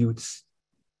attributes,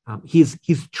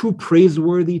 he's too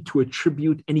praiseworthy to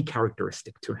attribute any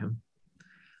characteristic to him,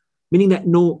 meaning that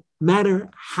no matter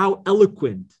how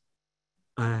eloquent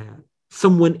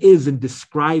someone is in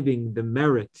describing the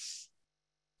merits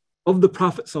of the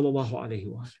Prophet sallallahu alaihi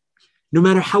wasallam, no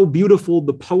matter how beautiful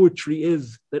the poetry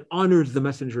is that honors the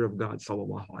Messenger of God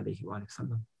sallallahu alaihi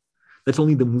wasallam, that's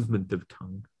only the movement of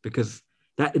tongue, because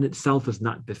that in itself is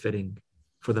not befitting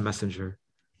for the Messenger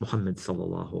Muhammad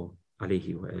sallallahu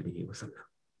alaihi wasallam.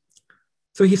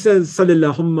 So he says,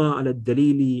 Sallallahumma ala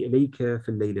dalili ilayka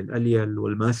fil layl al-alyal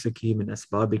wal masiki min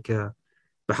asbabika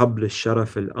bihabl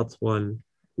al-sharaf al-atwal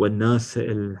wal nasi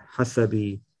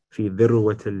al-hasabi fi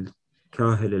dhirwat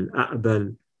al-kahil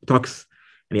al-a'bal. He talks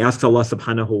and he asks Allah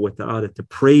subhanahu wa ta'ala to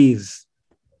praise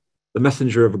the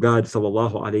Messenger of God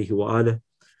sallallahu alayhi wa alihi,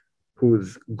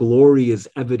 whose glory is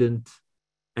evident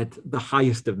at the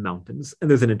highest of mountains. And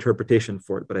there's an interpretation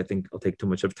for it, but I think I'll take too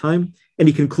much of time. And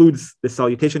he concludes the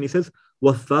salutation. He says,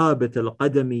 وَثَابِتَ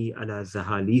الْقَدَمِ عَلَى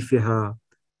زَهَالِيفِهَا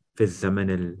فِي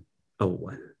الزَّمَنِ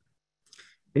الْأَوَّلِ.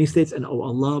 And he states, and oh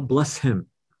Allah, bless him,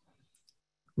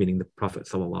 meaning the Prophet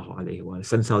sallallahu alaihi wasallam,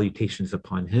 send salutations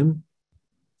upon him,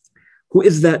 who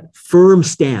is that firm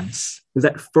stance, is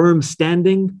that firm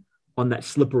standing on that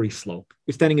slippery slope.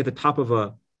 You're standing at the top of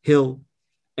a hill,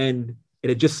 and it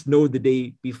had just snowed the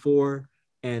day before,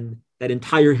 and that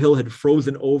entire hill had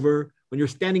frozen over. When you're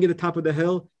standing at the top of the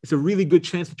hill, it's a really good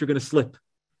chance that you're going to slip,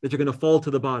 that you're going to fall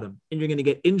to the bottom, and you're going to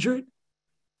get injured.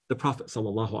 The Prophet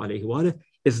sallallahu alaihi wasallam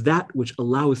is that which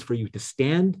allows for you to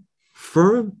stand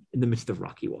firm in the midst of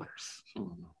rocky waters.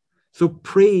 So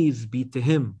praise be to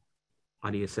him.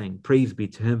 Ali is saying, praise be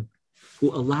to him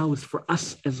who allows for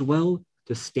us as well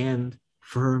to stand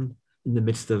firm in the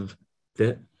midst of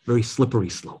the very slippery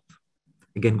slope.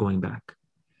 Again, going back,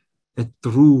 that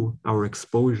through our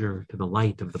exposure to the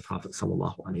light of the Prophet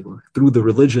sallallahu alaihi wasallam, through the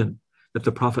religion that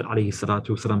the Prophet alaihi salatu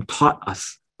wasallam taught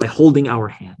us by holding our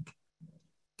hand,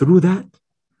 through that,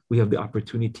 we have the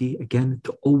opportunity, again,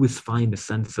 to always find a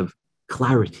sense of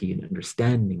clarity and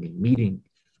understanding and meaning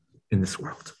in this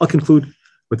world. I'll conclude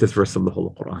with this verse of the Holy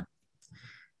Quran,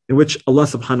 in which Allah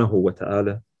subhanahu wa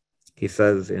ta'ala, he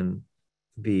says in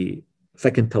the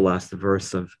second to last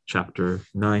verse of chapter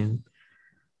 9,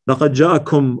 لَقَدْ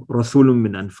جَاءَكُمْ رَسُولٌ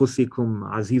مِّنْ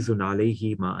أَنفُسِكُمْ عَزِيزٌ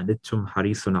عَلَيْهِ مَا أَنِتُّمْ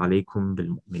حَرِيصٌ عَلَيْكُمْ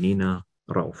بِالْمُؤْمِنِينَ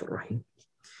رَءُوفٌ رَحِيمٌ.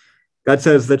 God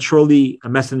says that surely a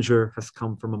messenger has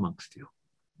come from amongst you.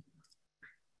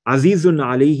 Azizun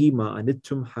alayhi ma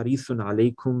anittum harisun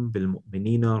alaykum bil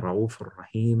mu'minina ra'ufur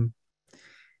rahim.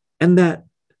 And that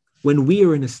when we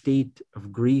are in a state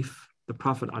of grief, the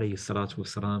Prophet alayhi salatu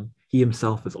wasalam, he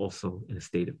himself is also in a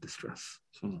state of distress.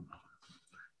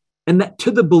 And that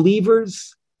to the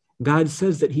believers, God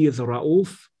says that he is a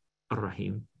Ra'uf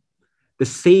ar-Rahim, the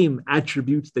same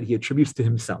attributes that he attributes to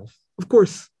himself. Of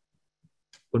course,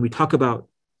 when we talk about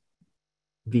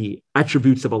the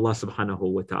attributes of Allah subhanahu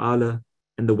wa ta'ala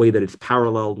and the way that it's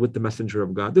paralleled with the Messenger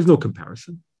of God, there's no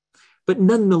comparison. But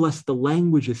nonetheless, the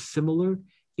language is similar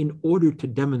in order to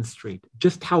demonstrate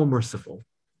just how merciful,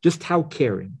 just how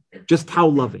caring, just how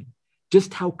loving,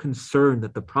 just how concerned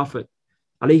that the Prophet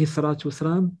alayhi salatu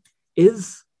wasalam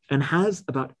is and has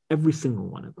about every single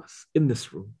one of us in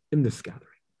this room, in this gathering.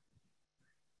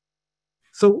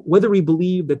 So whether we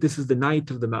believe that this is the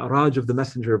night of the Mi'raj of the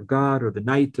Messenger of God, or the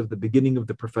night of the beginning of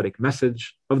the prophetic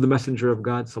message of the Messenger of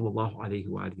God, sallallahu alaihi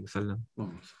wasallam,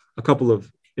 a couple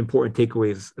of important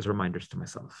takeaways as reminders to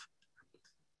myself.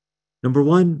 Number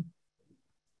one,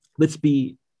 let's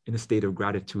be in a state of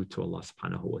gratitude to Allah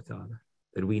subhanahu wa ta'ala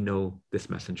that we know this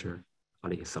Messenger,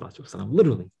 alayhi salatu wasalam,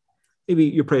 literally. Maybe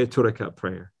you pray a 2 rakat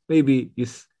prayer. Maybe you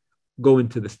go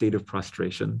into the state of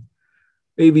prostration.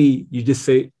 Maybe you just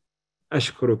say,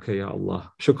 Ashkuruka ya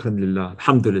Allah, shukran lillah,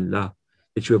 alhamdulillah,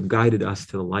 that you have guided us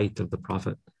to the light of the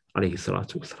Prophet alayhi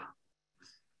salatu wasalam.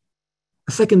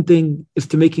 The second thing is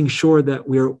to making sure that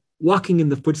we are walking in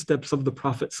the footsteps of the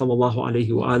Prophet sallallahu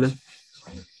alayhi wa alayhi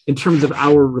in terms of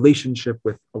our relationship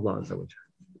with Allah Azza wa Jalla.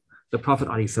 The Prophet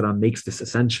alayhi salam makes this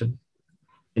ascension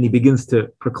and he begins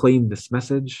to proclaim this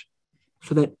message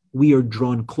so that we are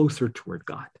drawn closer toward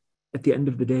God. At the end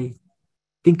of the day,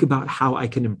 think about how I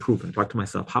can improve, and talk to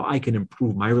myself, how I can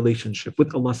improve my relationship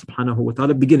with Allah subhanahu wa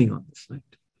ta'ala beginning on this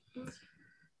night.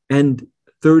 And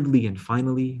thirdly and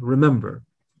finally, remember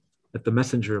that the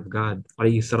Messenger of God,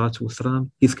 alayhi salatu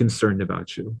wasalam, he's concerned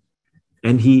about you,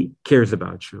 and he cares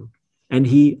about you, and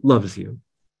he loves you.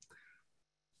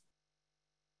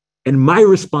 And my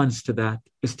response to that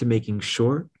is to making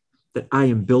sure that I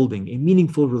am building a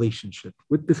meaningful relationship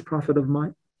with this Prophet of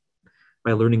mine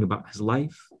by learning about his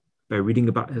life, by reading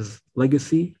about his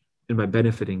legacy, and by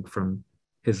benefiting from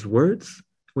his words.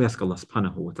 We ask Allah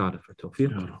subhanahu wa ta'ala for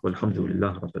tawfiq.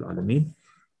 Walhamdulillah rabbil alameen.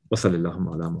 Wa sallallahu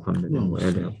ala Muhammadin wa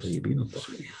alihi at-tayyibin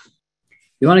at-tahirin.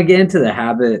 You want to get into the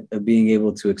habit of being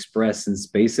able to express in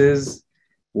spaces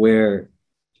where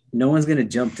no one's going to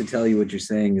jump to tell you what you're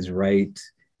saying is right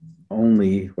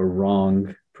only or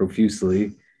wrong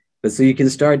profusely, but so you can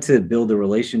start to build a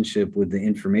relationship with the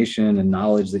information and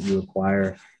knowledge that you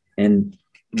acquire and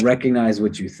recognize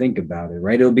what you think about it,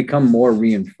 right? It'll become more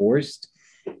reinforced,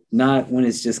 not when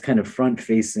it's just kind of front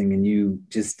facing and you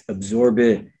just absorb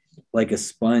it like a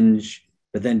sponge,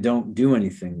 but then don't do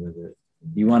anything with it.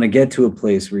 You want to get to a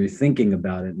place where you're thinking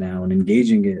about it now and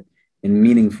engaging it in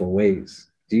meaningful ways.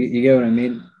 Do you get what I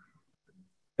mean?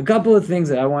 A couple of things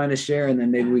that I wanted to share, and then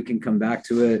maybe we can come back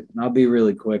to it. And I'll be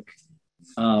really quick.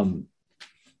 At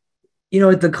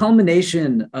the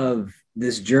culmination of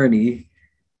this journey,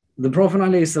 the Prophet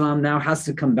ﷺ now has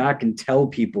to come back and tell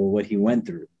people what he went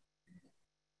through.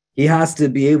 He has to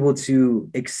be able to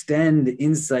extend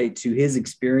insight to his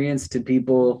experience to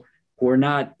people who are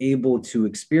not able to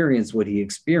experience what he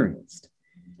experienced.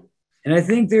 And I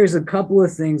think there's a couple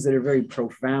of things that are very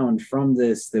profound from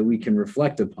this that we can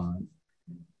reflect upon.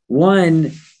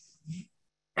 One,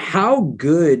 how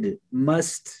good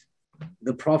must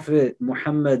the Prophet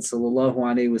Muhammad sallallahu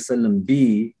alaihi wasallam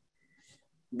be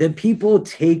that people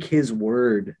take his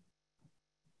word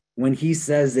when he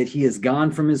says that he has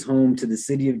gone from his home to the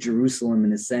city of Jerusalem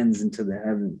and ascends into the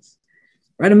heavens,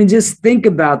 right? I mean, just think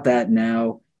about that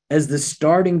now as the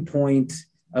starting point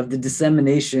of the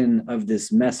dissemination of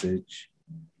this message.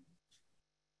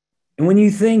 And when you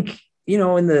think, you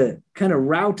know, in the kind of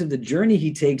route of the journey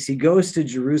he takes, he goes to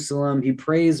Jerusalem, he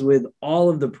prays with all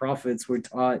of the prophets we're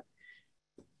taught,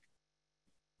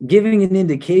 giving an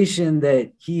indication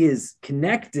that he is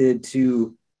connected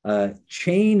to a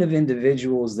chain of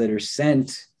individuals that are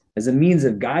sent as a means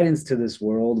of guidance to this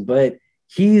world, but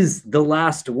he's the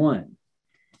last one.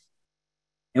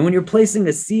 And when you're placing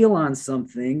a seal on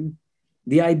something,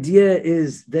 the idea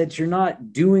is that you're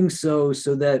not doing so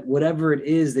that whatever it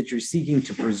is that you're seeking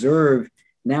to preserve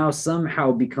now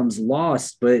somehow becomes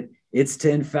lost, but it's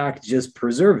to, in fact, just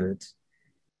preserve it.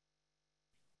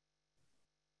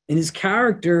 And his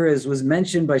character, as was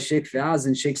mentioned by Sheikh Faz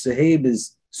and Sheikh Suhaib,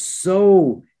 is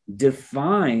so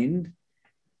defined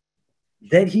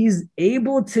that he's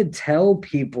able to tell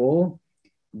people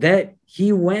that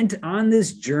he went on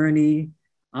this journey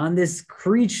on this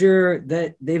creature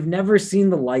that they've never seen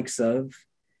the likes of,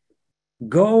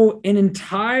 go an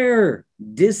entire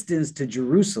distance to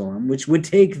Jerusalem, which would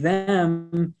take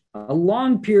them a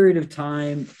long period of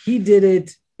time. He did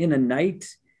it in a night,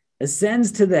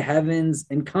 ascends to the heavens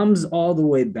and comes all the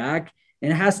way back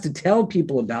and has to tell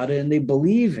people about it, and they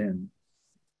believe him.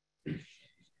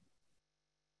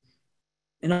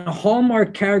 And a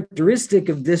hallmark characteristic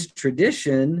of this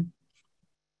tradition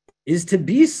is to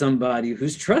be somebody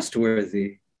who's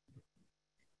trustworthy,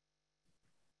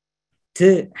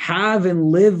 to have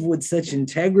and live with such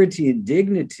integrity and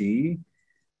dignity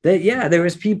that, yeah, there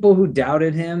was people who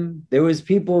doubted him. There was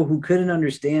people who couldn't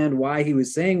understand why he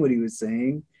was saying what he was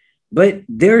saying, but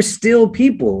they're still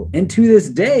people. And to this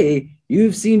day,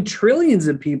 you've seen trillions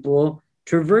of people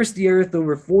traverse the earth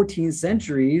over 14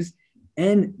 centuries,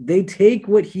 and they take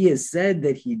what he has said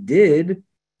that he did,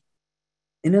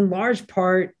 and in large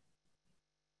part,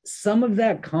 some of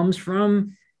that comes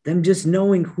from them just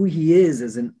knowing who he is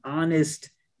as an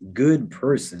honest, good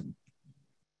person.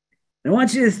 And I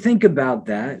want you to think about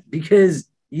that, because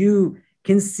you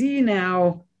can see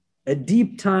now a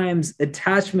deep times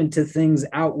attachment to things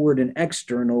outward and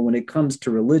external when it comes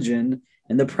to religion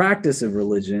and the practice of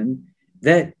religion,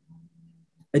 that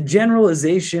a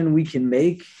generalization we can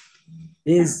make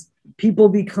is people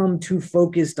become too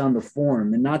focused on the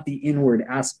form and not the inward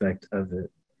aspect of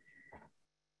it.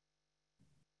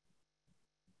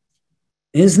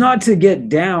 It's not to get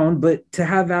down, but to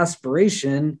have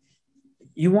aspiration.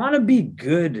 You want to be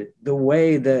good the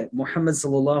way that Muhammad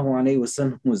sallallahu alaihi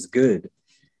wasallam was good.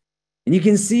 And you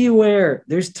can see where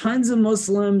there's tons of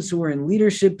Muslims who are in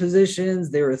leadership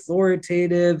positions, they're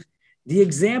authoritative. The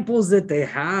examples that they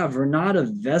have are not of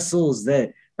vessels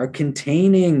that are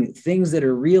containing things that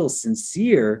are real,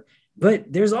 sincere, but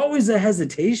there's always a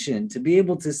hesitation to be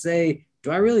able to say, do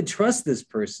I really trust this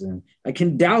person? I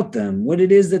can doubt them, what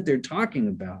it is that they're talking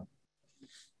about.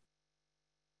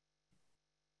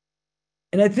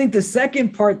 And I think the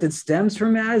second part that stems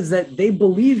from that is that they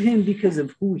believe him because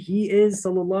of who he is,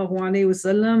 sallallahu alaihi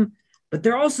wasallam, but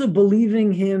they're also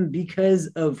believing him because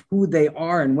of who they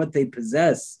are and what they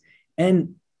possess.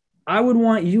 And I would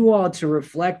want you all to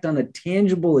reflect on a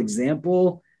tangible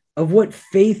example of what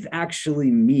faith actually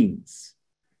means.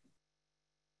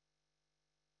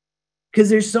 Because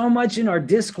there's so much in our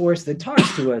discourse that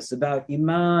talks to us about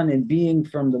Iman and being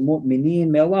from the Mu'mineen.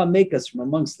 May Allah make us from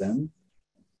amongst them.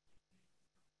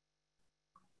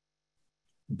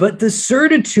 But the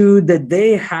certitude that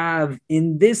they have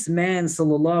in this man,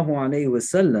 sallallahu alaihi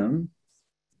wasallam,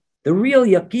 the real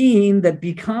yaqeen that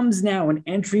becomes now an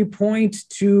entry point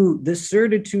to the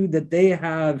certitude that they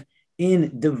have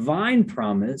in divine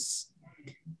promise,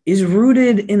 is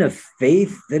rooted in a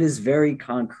faith that is very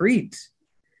concrete.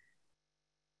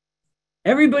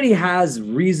 Everybody has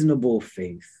reasonable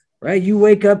faith, right? You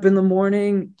wake up in the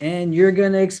morning and you're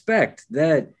going to expect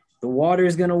that the water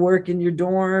is going to work in your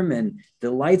dorm and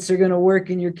the lights are going to work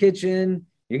in your kitchen.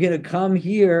 You're going to come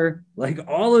here, like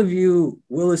all of you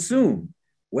will assume.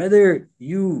 Whether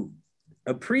you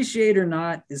appreciate or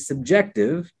not is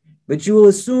subjective, but you will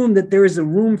assume that there is a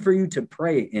room for you to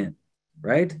pray in,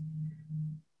 right?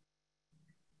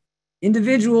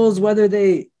 Individuals, whether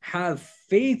they have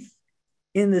faith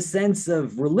in the sense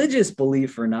of religious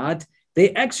belief or not, they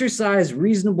exercise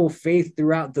reasonable faith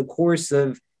throughout the course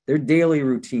of their daily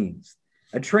routines.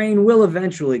 A train will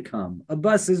eventually come. A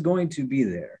bus is going to be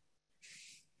there.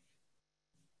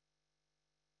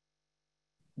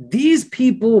 These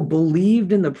people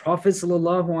believed in the Prophet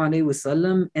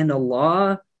ﷺ and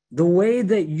Allah the way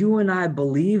that you and I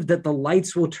believe that the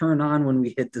lights will turn on when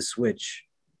we hit the switch.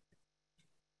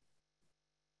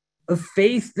 A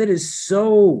faith that is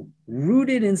so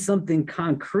rooted in something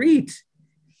concrete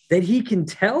that he can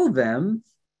tell them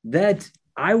that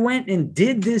I went and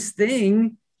did this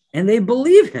thing and they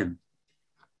believe him.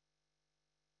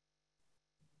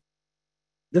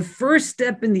 The first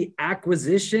step in the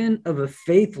acquisition of a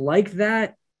faith like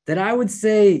that I would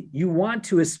say you want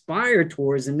to aspire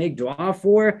towards and make dua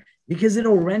for, because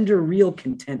it'll render real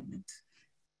contentment.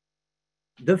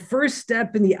 The first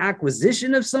step in the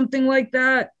acquisition of something like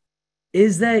that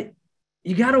is that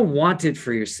you got to want it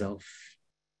for yourself.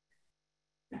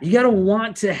 You got to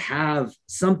want to have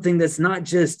something that's not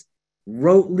just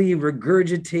rotely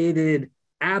regurgitated,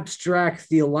 abstract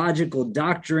theological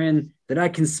doctrine that I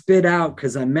can spit out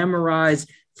because I memorized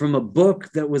from a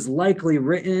book that was likely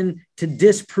written to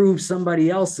disprove somebody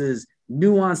else's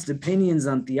nuanced opinions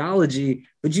on theology,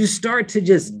 but you start to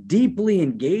just deeply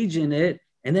engage in it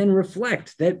and then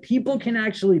reflect that people can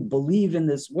actually believe in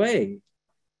this way.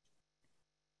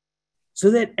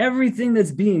 So that everything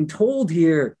that's being told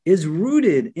here is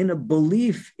rooted in a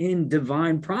belief in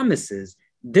divine promises.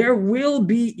 There will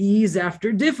be ease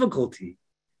after difficulty.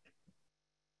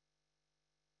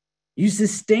 You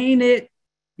sustain it,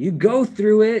 you go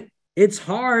through it. It's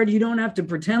hard. You don't have to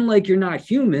pretend like you're not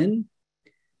human,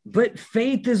 but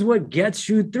faith is what gets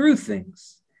you through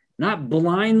things. Not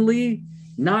blindly,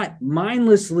 not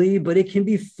mindlessly, but it can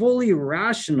be fully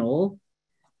rational.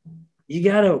 You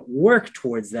got to work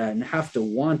towards that and have to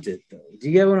want it, though. Do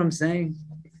you get what I'm saying?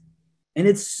 And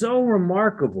it's so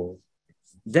remarkable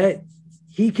that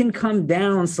he can come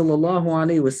down, sallallahu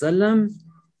alaihi wasallam,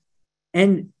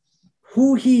 and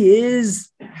who he is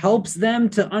helps them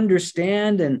to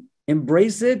understand and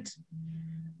embrace it.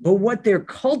 But what they're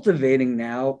cultivating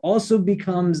now also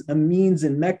becomes a means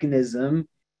and mechanism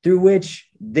through which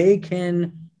they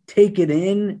can take it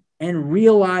in and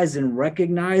realize and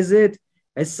recognize it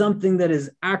as something that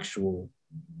is actual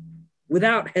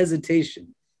without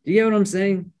hesitation. Do you get what I'm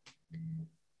saying?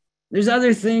 There's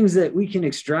other things that we can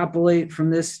extrapolate from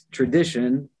this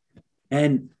tradition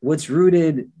and what's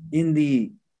rooted in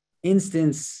the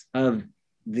instance of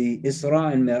the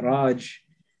Isra and Mi'raj.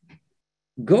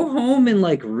 Go home and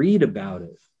read about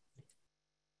it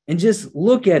and just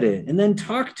look at it and then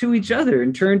talk to each other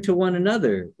and turn to one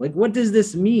another. What does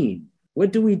this mean?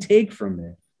 What do we take from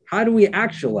it? How do we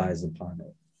actualize upon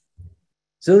it?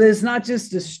 So that it's not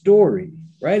just a story,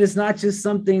 right? It's not just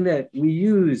something that we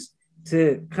use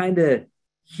to kind of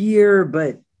hear,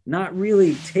 but not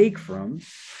really take from,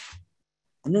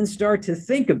 and then start to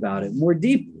think about it more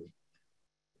deeply.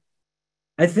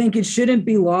 I think it shouldn't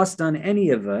be lost on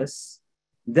any of us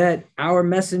that our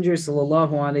Messenger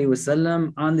sallallahu alaihi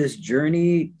wasallam on this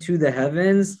journey to the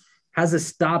heavens has a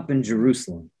stop in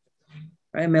Jerusalem.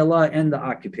 Right? May Allah end the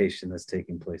occupation that's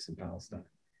taking place in Palestine.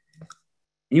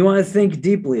 And you want to think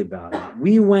deeply about it.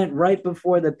 We went right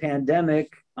before the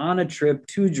pandemic on a trip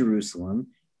to Jerusalem.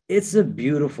 It's a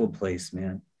beautiful place,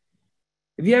 man.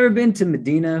 Have you ever been to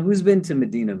Medina? Who's been to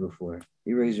Medina before?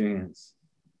 You raise your hands.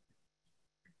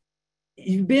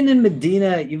 You've been in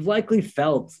Medina, you've likely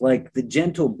felt the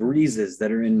gentle breezes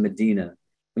that are in Medina.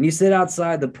 When you sit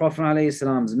outside the Prophet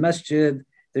ﷺ's masjid,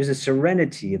 there's a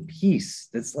serenity, a peace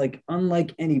that's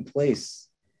unlike any place.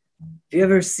 Have you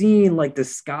ever seen the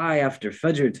sky after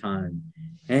Fajr time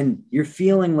and you're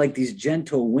feeling these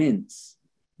gentle winds?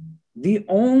 The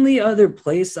only other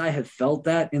place I have felt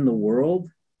that in the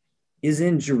world is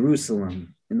in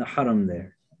Jerusalem, in the Haram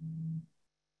there.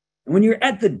 And when you're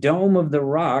at the Dome of the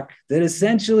Rock, that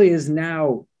essentially is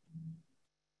now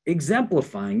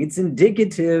exemplifying, it's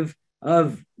indicative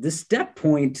of the step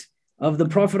point of the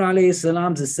Prophet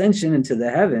ﷺ's ascension into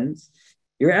the heavens.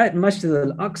 You're at Masjid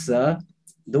al-Aqsa,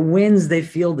 the winds, they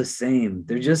feel the same.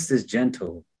 They're just as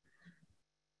gentle.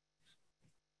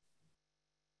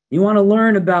 You want to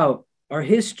learn about our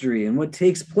history and what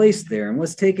takes place there and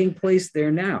what's taking place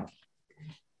there now.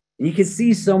 And you can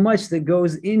see so much that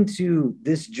goes into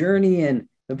this journey, and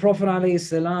the Prophet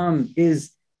ﷺ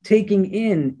is taking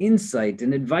in insight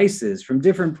and advices from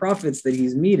different prophets that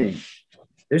he's meeting.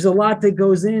 There's a lot that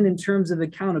goes in terms of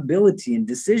accountability and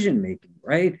decision-making,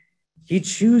 right? He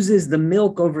chooses the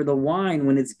milk over the wine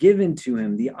when it's given to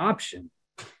him, the option.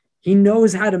 He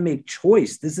knows how to make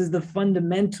choice. This is the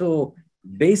fundamental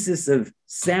basis of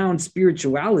sound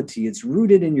spirituality. It's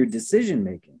rooted in your decision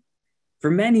making. For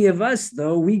many of us,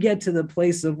 though, we get to the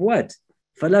place of what?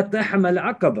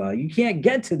 فَلَقْتَحَمَ الْعَقَبَةِ. You can't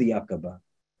get to the Aqaba.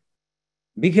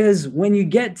 Because when you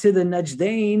get to the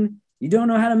Najdain, you don't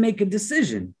know how to make a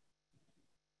decision.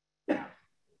 And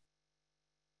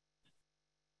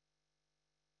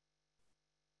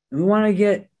we want to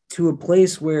get to a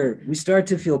place where we start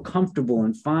to feel comfortable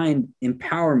and find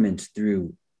empowerment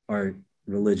through our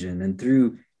religion and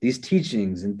through these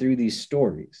teachings and through these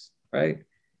stories, right?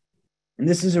 And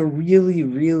this is a really,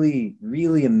 really,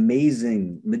 really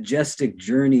amazing, majestic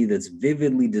journey that's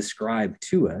vividly described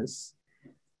to us.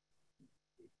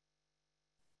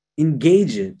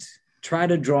 Engage it. Try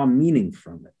to draw meaning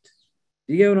from it.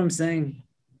 Do you get what I'm saying?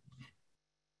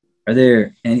 Are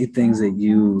there any things that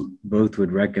you both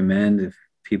would recommend if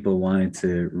people wanted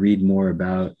to read more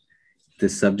about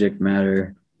this subject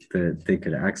matter that they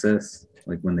could access,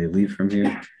 like when they leave from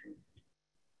here?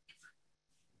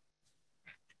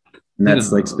 And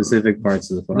that's like specific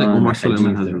parts of the Quran. Omar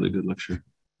Suleiman has a really good lecture.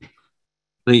 I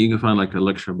think you can find like a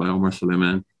lecture by Omar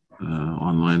Suleiman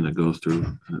online that goes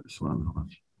through Islam.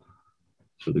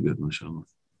 It's really good, mashallah.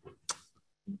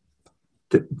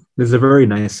 There's a very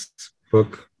nice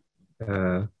book,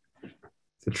 the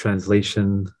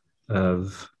translation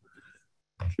of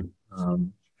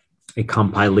a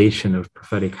compilation of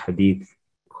prophetic hadith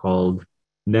called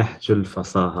Nahj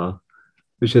al-Fasaha,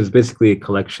 which is basically a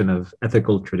collection of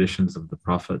ethical traditions of the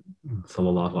Prophet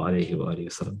sallallahu alaihi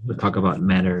wasallam. We talk about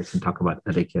manners and talk about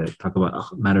etiquette, talk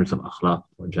about matters of akhlaq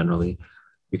more generally.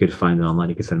 You could find it online.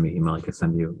 You can send me an email. I can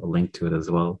send you a link to it as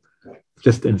well.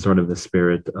 Just in sort of the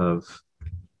spirit of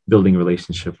building a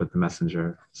relationship with the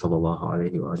Messenger sallallahu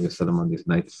alaihi wasallam on these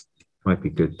nights. It might be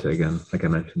good to, again, like I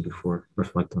mentioned before,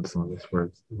 reflect on some of these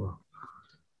words as well.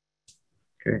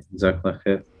 Okay, Jazakallah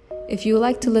khair. If you would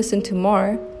like to listen to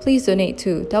more, please donate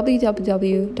to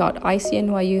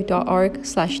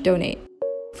www.icnyu.org/donate.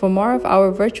 For more of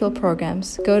our virtual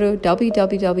programs, go to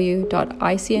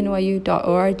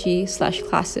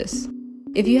www.icnyu.org/classes.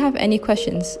 If you have any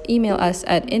questions, email us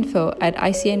at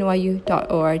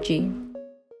info@icnyu.org.